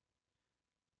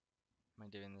 am I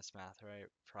doing this math right?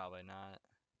 Probably not.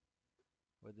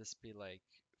 Would this be like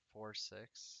 4,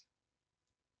 6?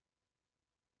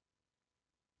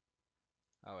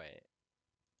 Oh wait,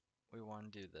 we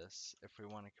want to do this if we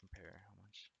want to compare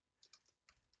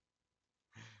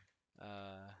how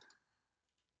much.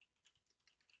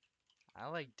 I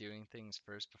like doing things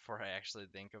first before I actually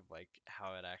think of like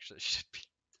how it actually should be.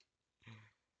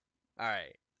 All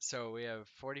right, so we have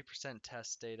 40%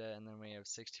 test data and then we have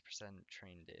 60%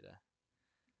 trained data.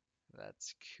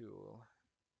 That's cool.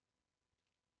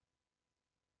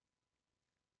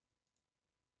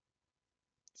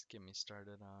 Let's get me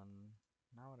started on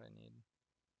not what I need.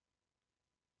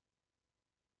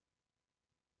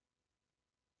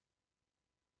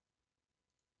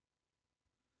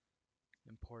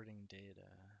 Importing data.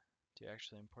 Do you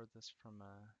actually import this from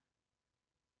a...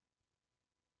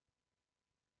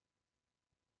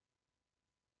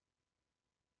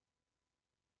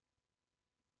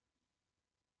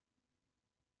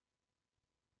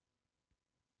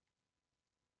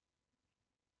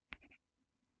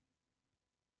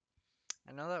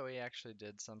 I know that we actually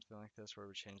did something like this where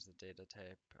we changed the data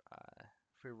type.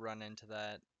 If we run into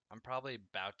that, I'm probably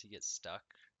about to get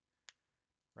stuck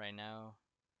right now.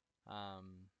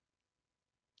 Um,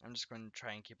 I'm just going to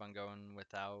try and keep on going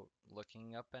without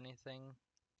looking up anything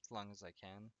as long as I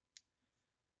can.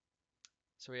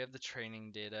 So we have the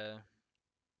training data.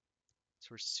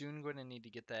 So we're soon going to need to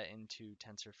get that into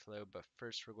TensorFlow, but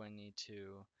first we're going to need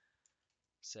to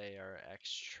say our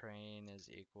xtrain is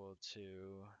equal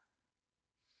to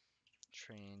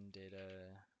train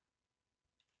data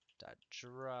dot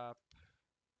drop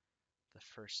the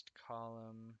first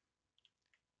column,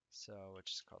 so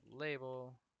which is called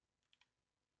label,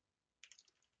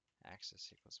 axis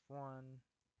equals 1.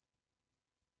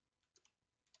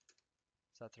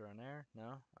 Is that throw an error?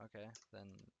 No? Okay, then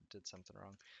did something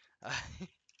wrong.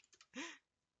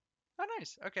 Oh,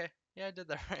 nice. Okay, yeah, I did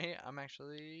that right. I'm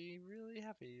actually really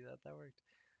happy that that worked.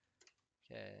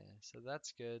 Okay, so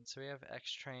that's good. So we have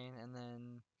xtrain, and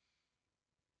then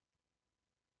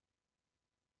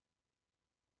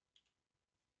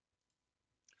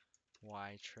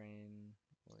ytrain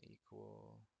will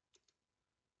equal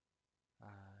our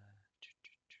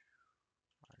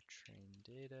train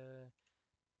data.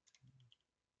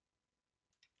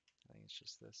 I think it's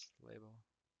just this label.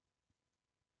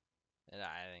 And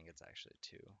I think it's actually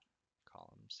 2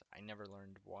 columns. I never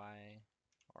learned why,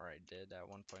 or I did at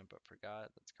one point but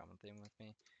forgot. That's a common theme with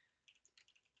me.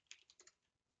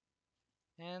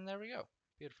 And there we go.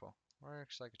 Beautiful.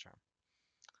 Works like a charm.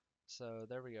 So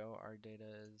there we go. Our data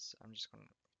is, I'm just going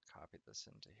to copy this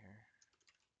into here.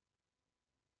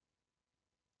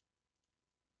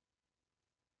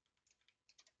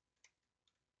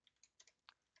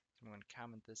 I'm going to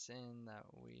comment this in that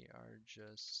we are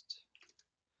just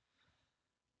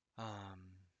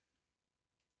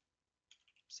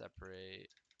separate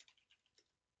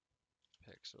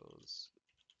pixels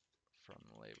from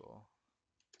label.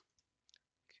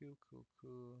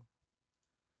 Cool.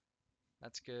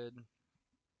 That's good.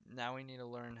 Now we need to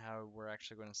learn how we're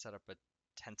actually going to set up a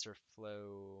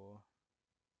TensorFlow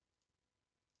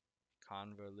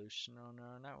convolutional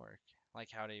neural network.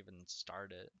 Like how to even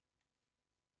start it.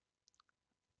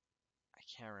 I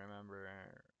can't remember.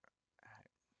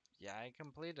 Yeah, I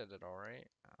completed it all right.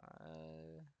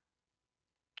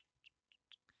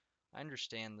 I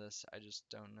understand this. I just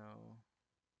don't know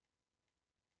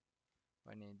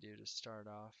what I need to do to start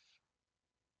off.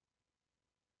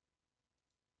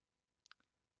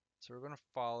 So we're going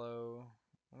to follow.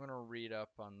 I'm going to read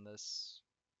up on this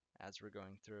as we're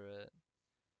going through it.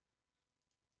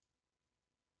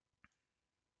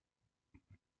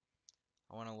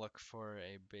 I want to look for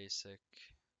a basic.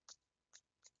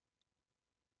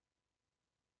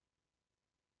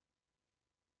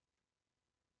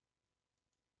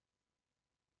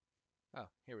 Oh,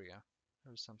 here we go.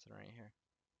 There's something right here.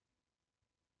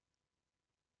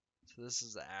 So this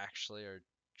is actually our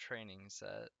training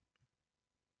set.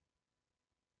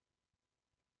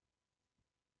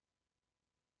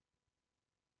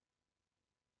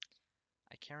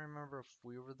 I can't remember if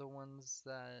we were the ones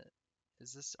that...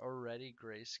 Is this already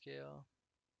grayscale?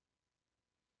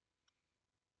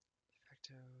 De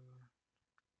facto...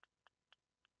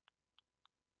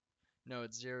 No,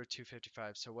 it's 0,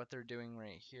 255. So what they're doing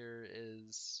right here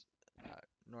is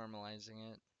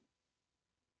normalizing it.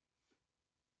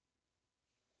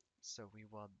 So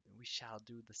we shall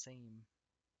do the same.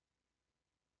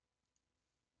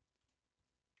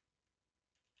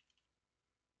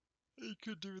 You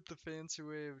could do it the fancy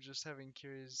way of just having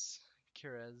Keras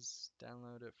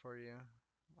download it for you.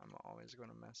 I'm always going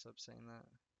to mess up saying that.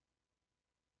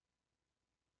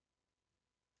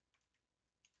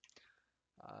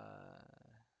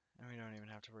 And we don't even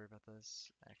have to worry about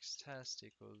this. X test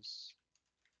equals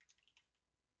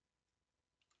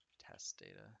test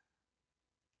data.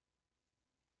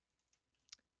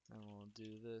 And we'll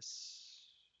do this.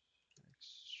 X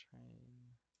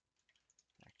train,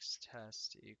 X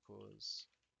test equals.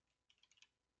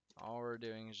 All we're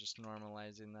doing is just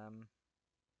normalizing them.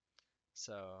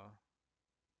 So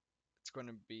it's going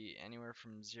to be anywhere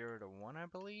from 0 to 1, I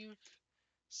believe.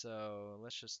 So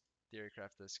let's just theory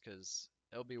craft this because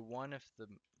it'll be 1 if the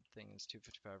thing is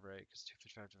 255, right? Because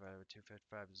 255 divided by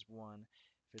 255 is 1.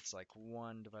 If it's like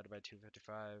 1 divided by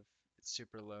 255, it's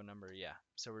super low number, yeah.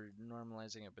 So we're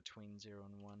normalizing it between 0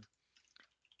 and 1.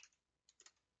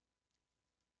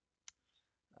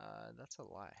 That's a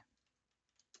lie.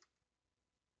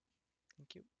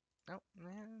 Thank you. Nope,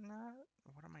 man, not.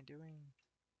 What am I doing?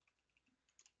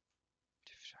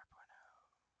 255.0.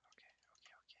 Okay,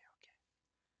 okay, okay, okay.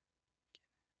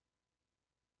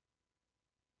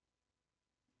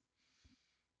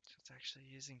 So it's actually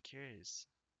using queries.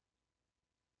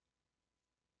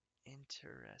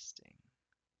 Interesting.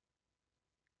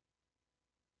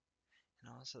 And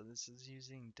also, this is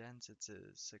using dense. It's a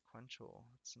sequential.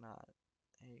 It's not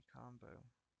a combo.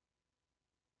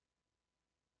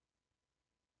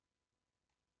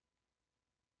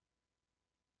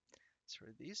 So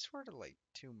are these sort of like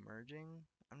two merging?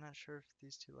 I'm not sure if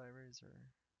these two libraries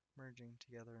are merging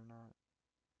together or not.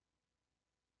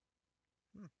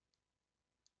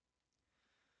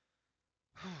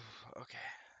 Okay.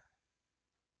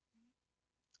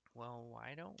 Well,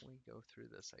 why don't we go through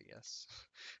this, I guess.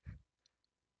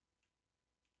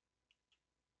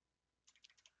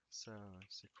 So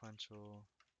sequential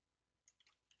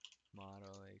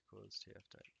model equals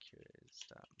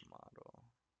tf.queries.model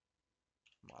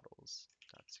models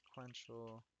dot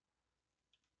sequential.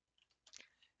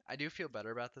 I do feel better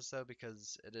about this though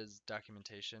because it is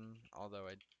documentation, although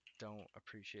I don't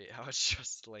appreciate how it's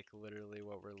just like literally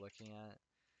what we're looking at.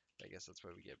 I guess that's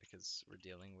what we get because we're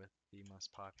dealing with the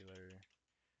most popular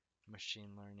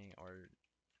machine learning or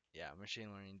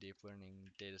machine learning, deep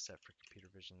learning data set for computer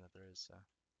vision that there is. So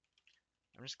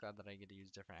I'm just glad that I get to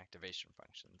use different activation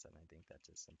functions, and I think that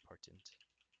is important.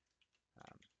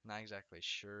 Not exactly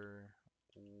sure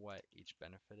what each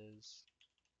benefit is,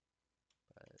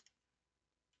 but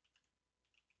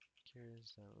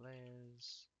here's the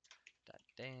layers dot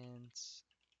dance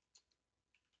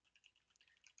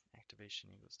activation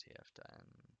equals tf done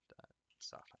dot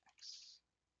softmax.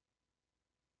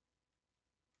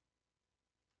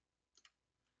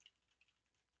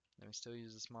 Then we still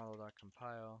use this model dot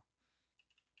compile.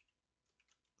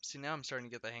 See, now I'm starting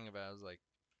to get the hang of it. I was like,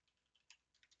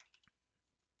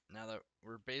 now that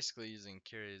we're basically using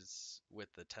queries with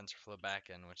the TensorFlow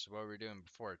backend, which is what we were doing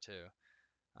before too.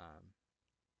 Um,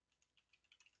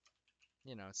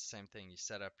 it's the same thing. You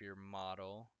set up your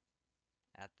model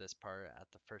at this part, at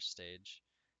the first stage,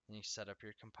 and you set up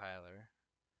your compiler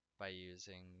by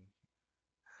using.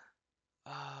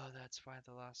 Oh, that's why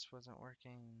the last wasn't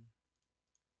working.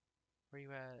 Where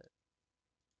you at?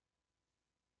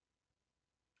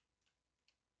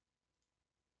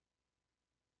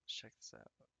 Let's check this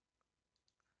out.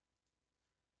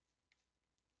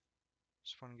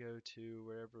 Just want to go to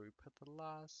wherever we put the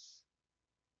loss.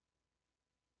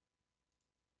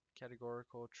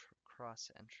 Categorical cross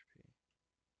entropy.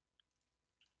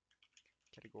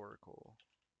 Categorical.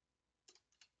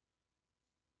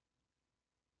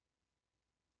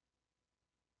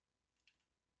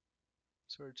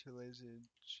 Sort too lazy.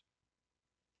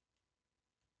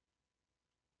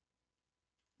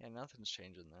 Yeah, nothing's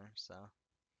changing there, so.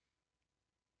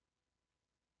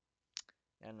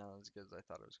 Yeah, not as good as I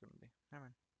thought it was going to be. Never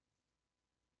mind.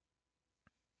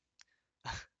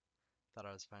 Thought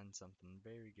I was finding something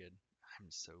very good. I'm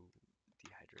so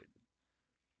dehydrated.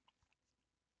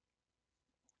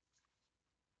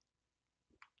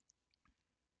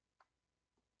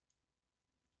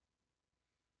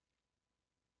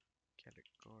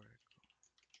 Categorical.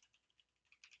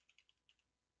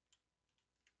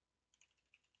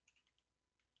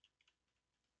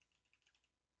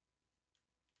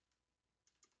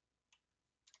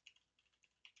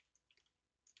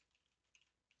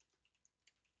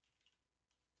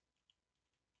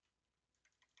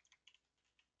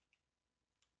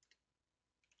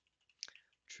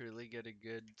 Truly get a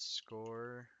good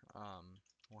score,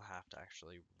 we'll have to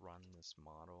actually run this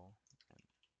model. And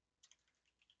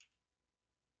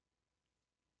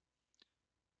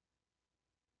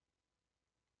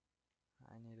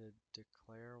I need to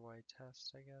declare y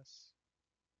test, I guess.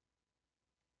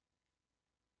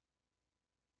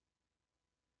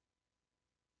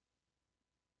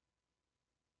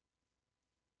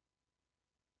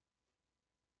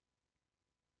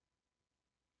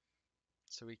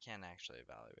 So we can't actually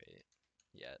evaluate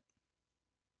yet.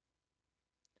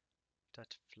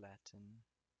 Dot flatten.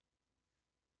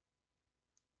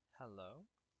 Hello?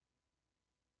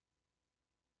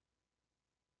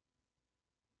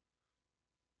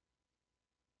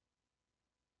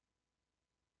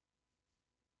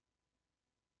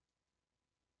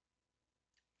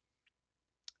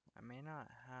 I may not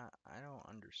have, I don't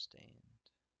understand.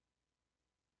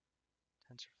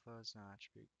 TensorFlow is no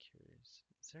attribute curious.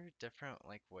 Is there a different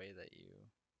like way that you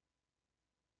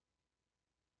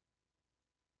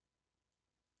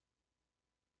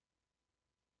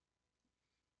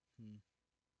hmm.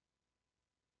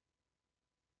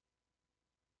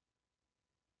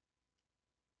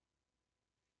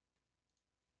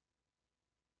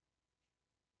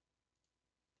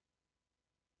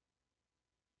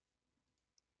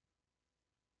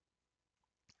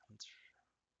 Let's,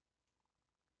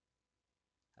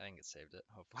 I think it saved it,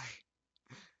 hopefully.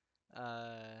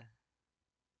 uh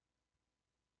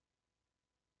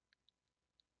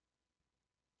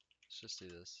let's just do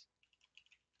this.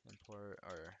 Import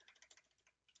or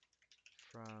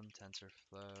from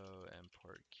TensorFlow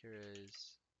import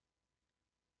queries.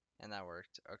 And that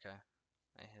worked. Okay.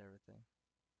 I hit everything.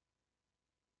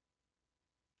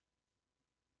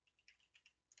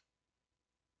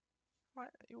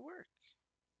 What? It worked.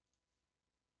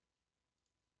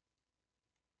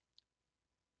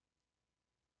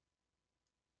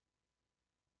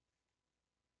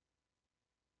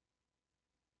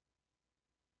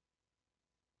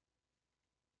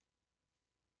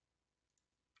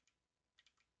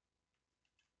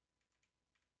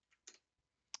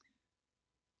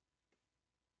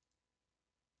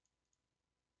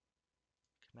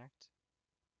 Connect.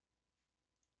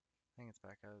 I think it's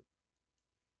back up.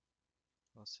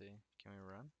 We'll see. Can we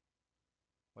run?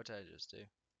 What did I just do?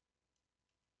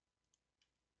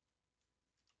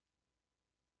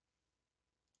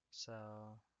 So,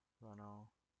 run all.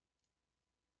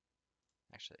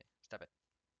 Actually, stop it.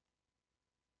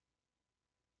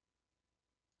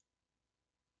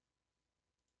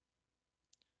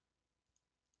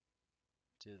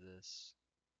 Do this.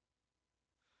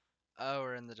 Oh,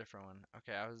 we're in the different one.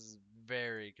 Okay, I was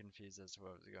very confused as to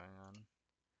what was going on.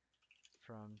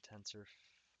 From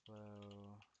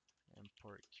TensorFlow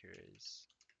import queries.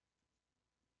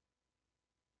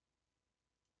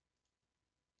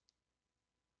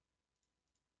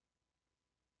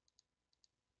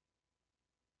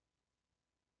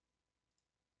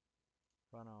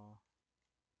 Run all.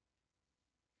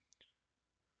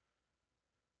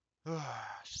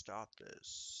 Stop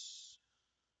this.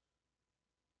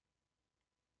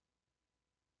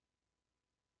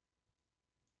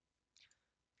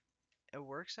 It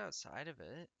works outside of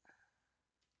it.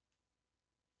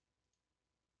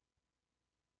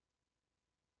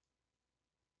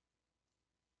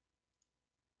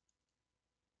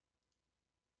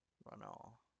 Run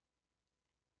all.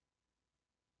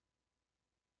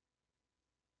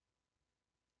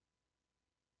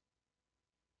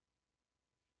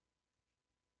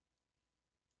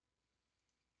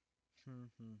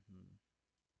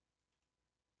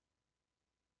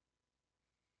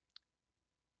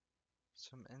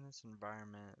 So I'm in this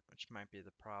environment, which might be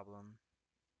the problem.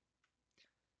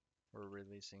 We're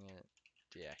releasing it.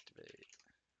 Deactivate.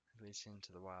 Releasing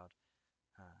to the wild.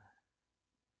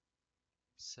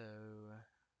 So I'm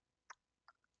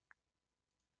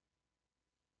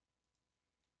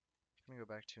gonna go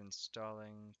back to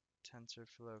installing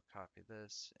TensorFlow, copy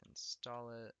this,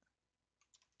 install it.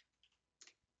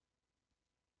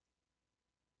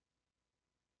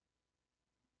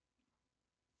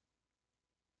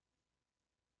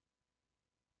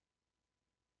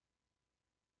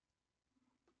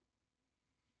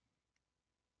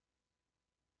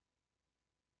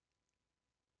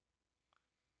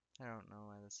 I don't know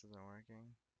why this isn't working.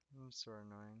 It's so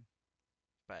annoying.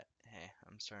 But hey,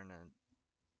 I'm starting to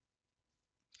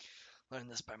learn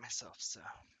this by myself, so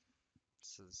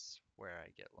this is where I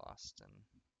get lost and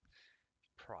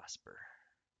prosper.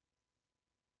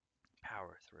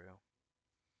 Power through.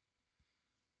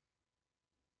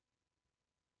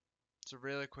 So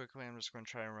really quickly, I'm just going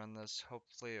to try and run this.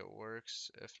 Hopefully it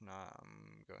works. If not,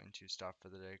 I'm going to stop for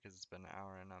the day because it's been an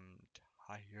hour and I'm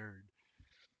tired.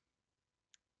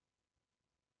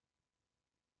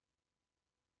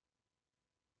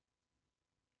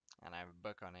 And I have a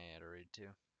book on AI to read too.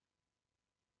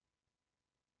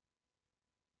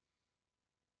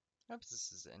 Hope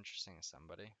this is interesting to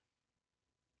somebody.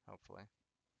 Hopefully.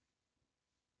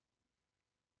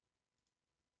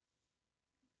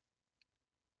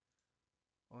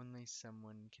 Only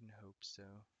someone can hope so.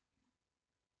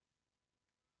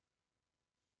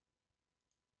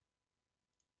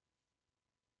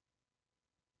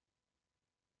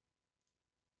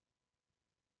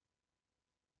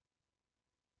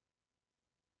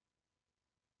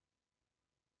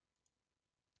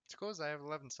 cool is I have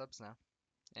 11 subs now,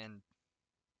 and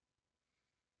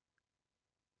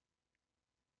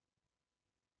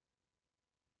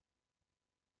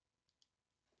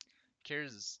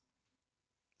Kira's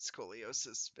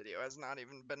scoliosis video has not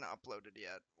even been uploaded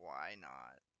yet. Why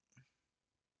not?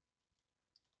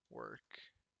 Work.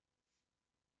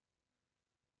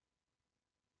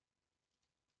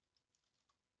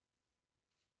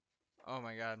 Oh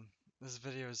my god, this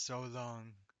video is so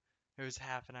long. It was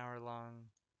half an hour long.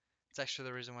 It's actually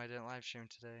the reason why I didn't live stream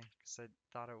today, because I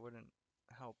thought it wouldn't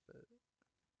help it.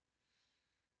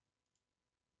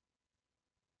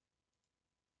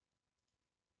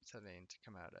 Setting to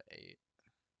come out at 8.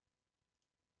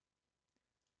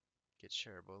 Get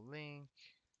shareable link.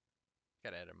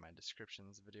 Gotta edit my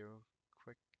descriptions video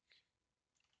quick.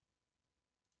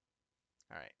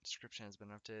 Alright, description has been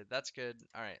updated. That's good.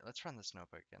 Alright, let's run this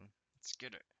notebook again. Let's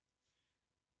get it.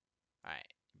 Alright,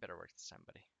 you better work this time,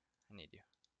 buddy. I need you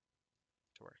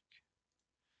to work.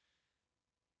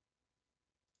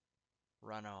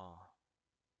 Run all.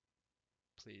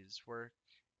 Please work.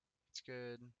 It's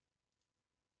good.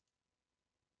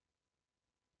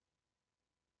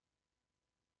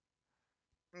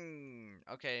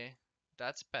 Okay.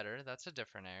 That's better. That's a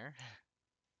different error.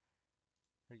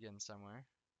 We're getting somewhere.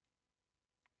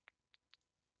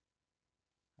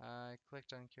 I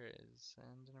clicked on curious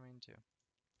and didn't mean to.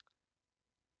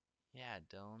 Yeah,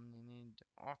 Dylan, you need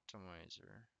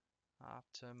optimizer.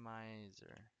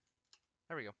 Optimizer.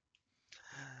 There we go.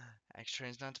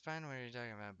 X-train is not defined. What are you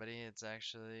talking about, buddy? It's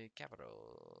actually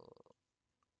capital.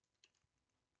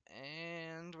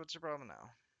 And what's your problem now?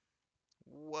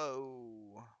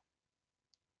 Whoa.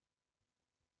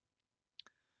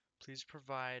 Please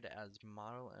provide as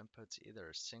model inputs either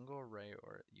a single array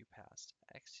or you passed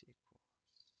x equals.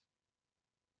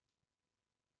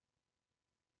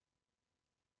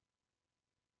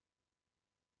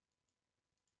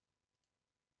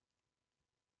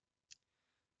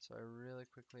 So I really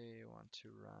quickly want to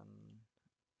run,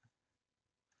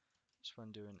 just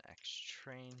want to do an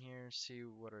X-train here, see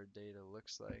what our data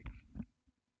looks like.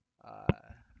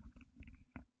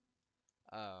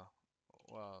 Oh,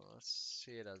 well, let's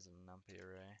see it as a numpy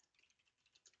array.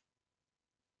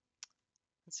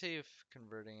 Let's see if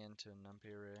converting into a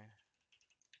numpy array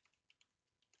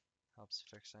helps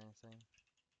fix anything.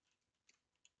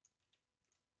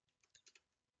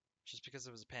 Just because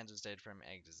it was a pandas data frame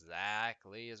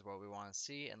exactly is what we want to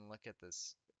see. And look at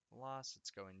this loss.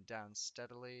 It's going down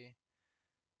steadily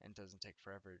and doesn't take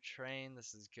forever to train.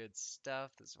 This is good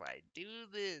stuff. This is why I do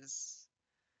this.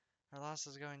 Our loss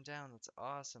is going down. That's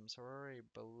awesome. So we're already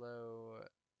below.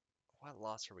 What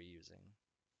loss are we using?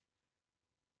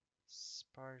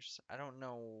 Sparse. I don't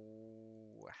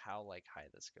know how like high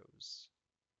this goes.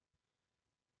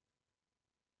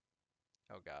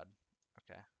 Oh god.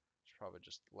 Okay. Should probably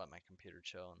just let my computer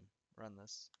chill and run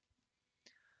this.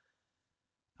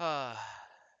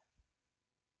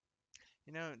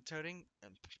 You know, coding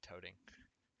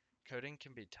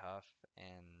can be tough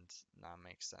and not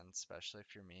make sense, especially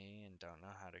if you're me and don't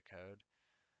know how to code.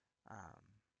 Um,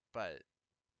 but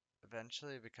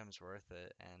eventually it becomes worth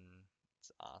it and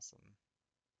it's awesome.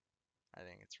 I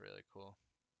think it's really cool.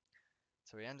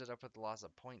 So we ended up with a loss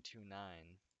of 0.29.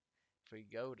 If we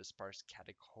go to sparse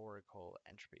categorical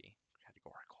entropy,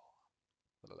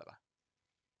 blah, blah, blah.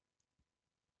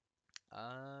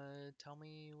 Tell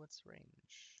me what's the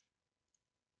range.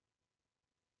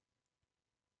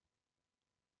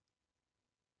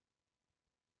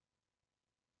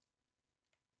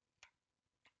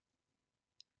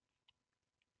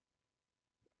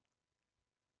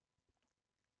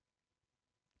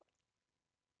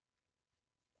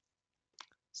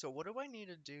 So what do I need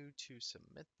to do to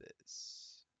submit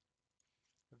this?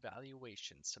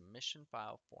 Evaluation, submission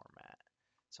file format.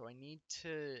 So I need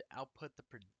to output the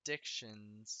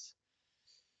predictions.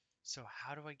 So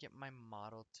how do I get my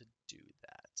model to do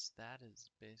that? That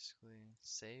is basically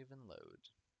save and load.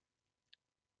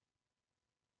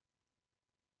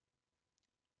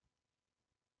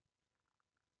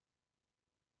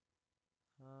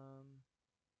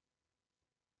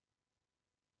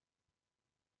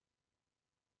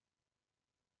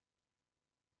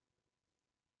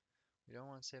 We don't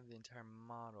want to save the entire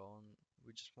model, and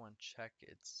we just want to check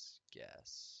its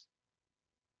guess.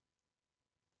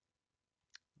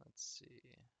 Let's see.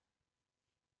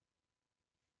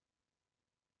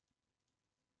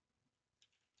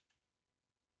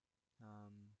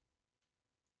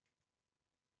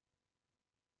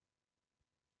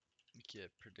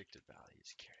 Get predicted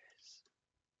values, curious.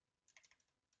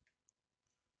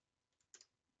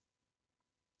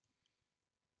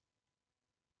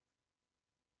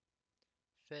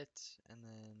 fit, and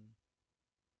then,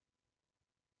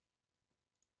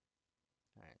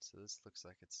 all right, so this looks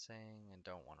like it's saying, and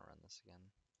don't want to run this again.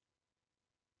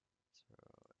 So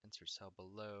insert cell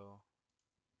below.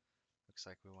 Looks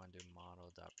like we want to do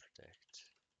model.predict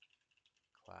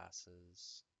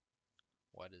classes.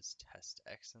 What is test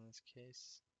X in this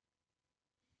case?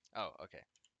 Oh, okay.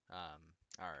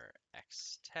 Our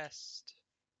X test,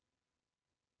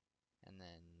 and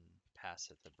then pass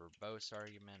it the verbose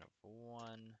argument of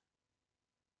 1.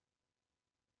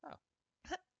 Oh,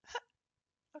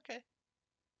 okay.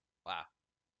 Wow,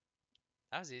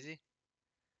 that was easy.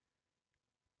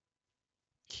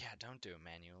 Yeah, don't do it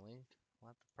manually.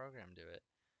 Let the program do it.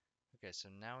 Okay, so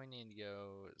now we need to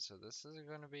go, so this is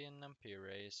going to be a NumPy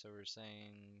array, so we're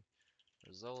saying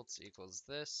results equals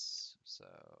this, so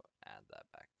add that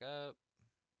back up.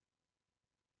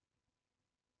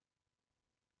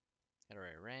 Hit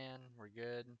array ran, we're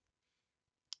good.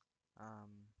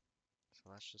 So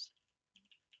let's just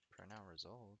print out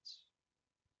results.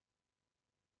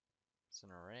 It's an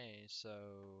array, so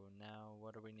now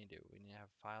what do we need to do? We need to have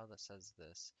a file that says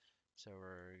this. So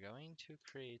we're going to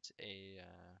create a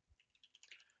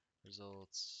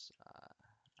results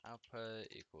output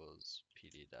equals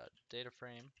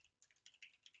pd.dataframe,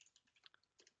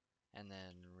 and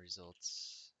then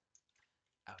results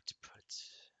output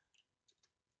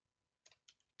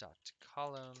dot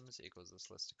columns equals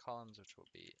this list of columns, which will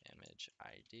be image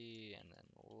ID, and then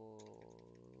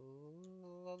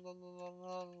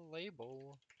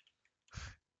label.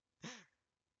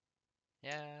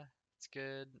 Yeah, it's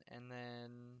good. And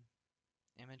then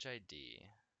image ID.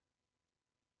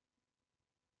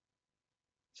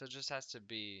 So it just has to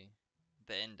be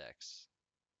the index.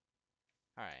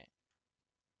 All right.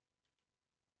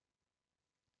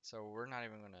 So we're not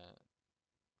even gonna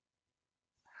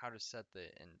how to set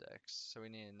the index. So we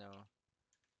need to know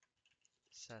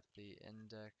set the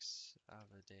index of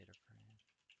a data frame.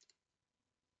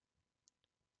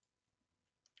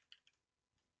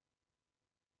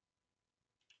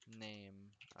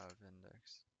 Name of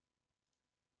index.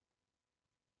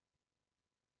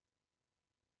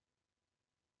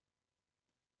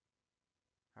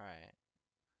 All right.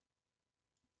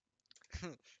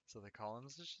 So the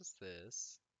columns is just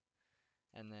this.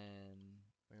 And then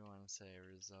we want to say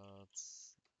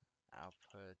results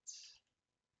output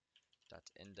dot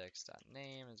index dot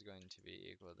name is going to be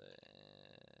equal to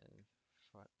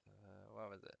what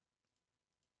was it?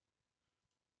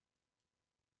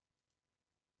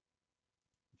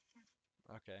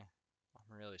 Okay,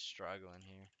 I'm really struggling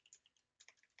here.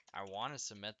 I want to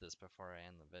submit this before I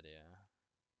end the video.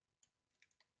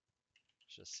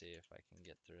 Just see if I can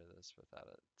get through this without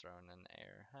it throwing an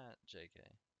error. Huh, JK.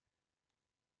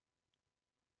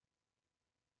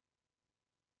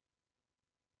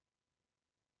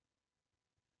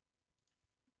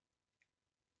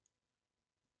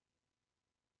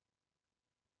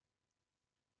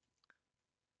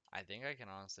 I think I can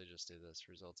honestly just do this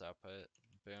results output,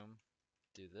 boom,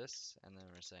 do this, and then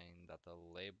we're saying that the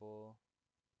label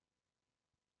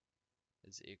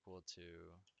is equal to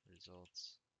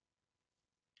results.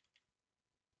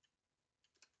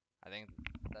 I think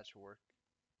that should work.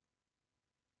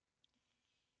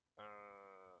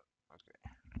 Okay.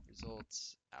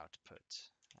 Results output.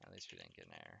 At least we didn't get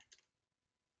an error.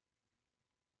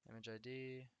 Image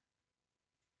ID.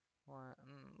 What?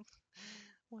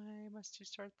 Why must you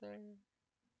start there?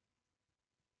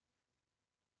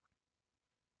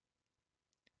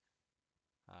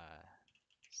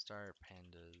 Start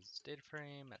pandas data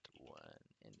frame at 1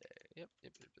 index. Yep.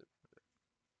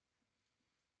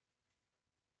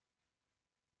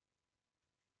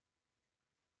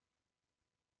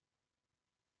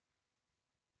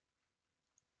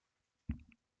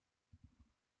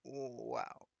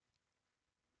 Wow.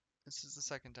 This is the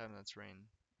second time that's rained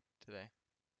today.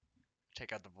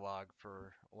 Check out the vlog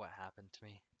for what happened to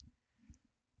me.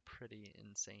 Pretty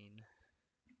insane.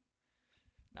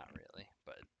 Not really,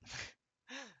 but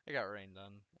I got rained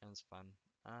on. It was fun.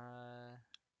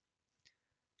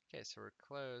 Okay, so we're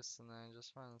close, and then I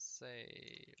just want to say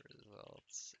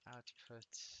results output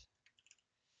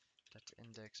dot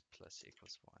index plus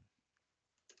equals 1.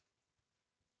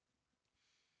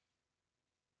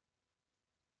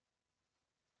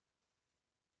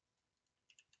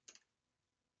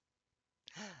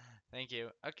 Thank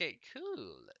you. Okay,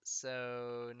 cool.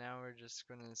 So now we're just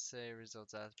going to say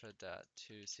results output dot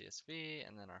to CSV,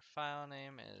 and then our file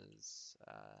name is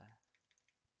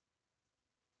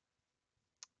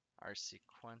our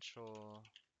sequential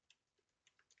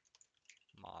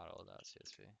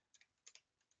model.csv.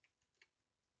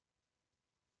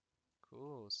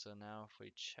 Cool. So now if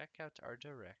we check out our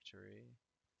directory,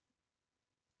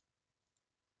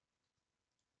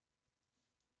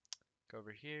 Go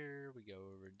over here, we go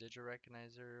over Digit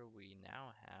Recognizer, we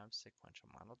now have sequential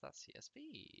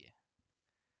model.csv.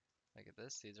 Look at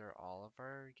this, these are all of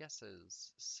our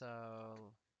guesses.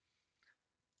 So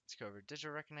let's go over Digit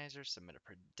Recognizer, submit a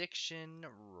prediction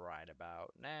right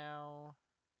about now.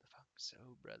 The fuck, so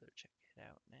brother, check it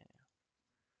out now.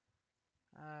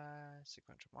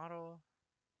 Sequential model.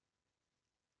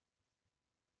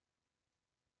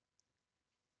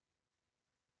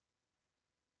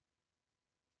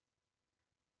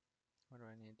 What do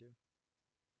I need to do?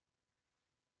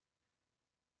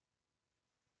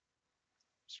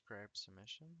 Describe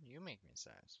submission? You make me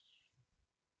say.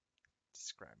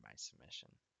 Describe my submission.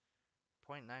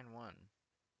 0.91.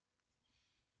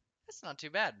 That's not too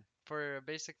bad for a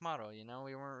basic model, you know?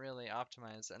 We weren't really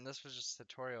optimized, and this was just a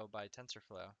tutorial by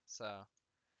TensorFlow, so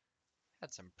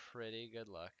had some pretty good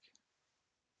luck.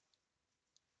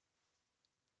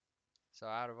 So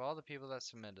out of all the people that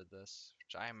submitted this,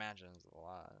 which I imagine is a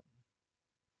lot,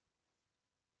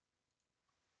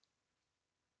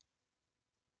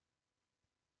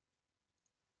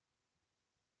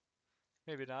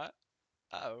 maybe not.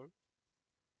 Oh.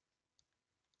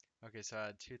 Okay, so I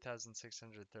had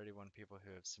 2,631 people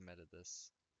who have submitted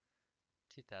this.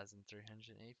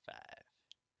 2,385.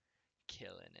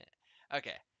 Killing it.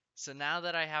 Okay, so now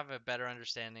that I have a better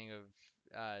understanding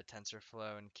of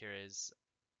TensorFlow and Keras,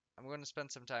 I'm going to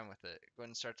spend some time with it.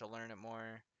 Going to start to learn it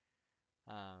more,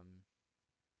 um,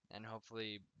 and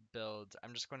hopefully build.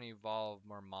 I'm just going to evolve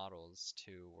more models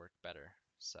to work better.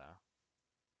 So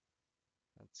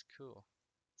that's cool.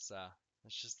 So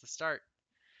that's just the start.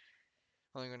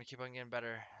 Only going to keep on getting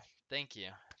better. Thank you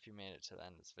if you made it to the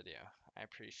end of this video. I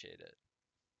appreciate it.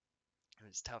 It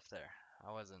was tough there.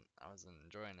 I wasn't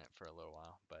enjoying it for a little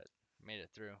while, but made it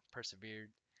through. Persevered.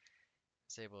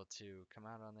 Was able to come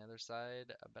out on the other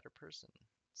side a better person.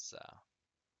 So,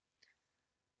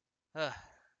 uh,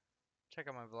 check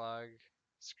out my vlog.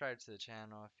 Subscribe to the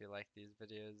channel if you like these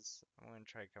videos. I'm going to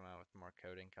try to come out with more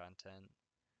coding content.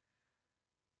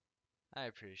 I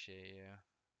appreciate you.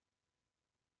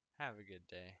 Have a good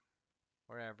day.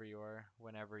 Wherever you are,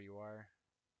 whenever you are.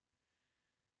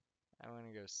 I'm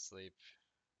going to go sleep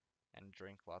and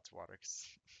drink lots of water because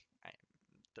I'm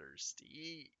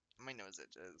thirsty. My nose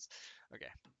itches.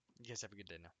 Okay. You guys have a good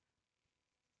day now.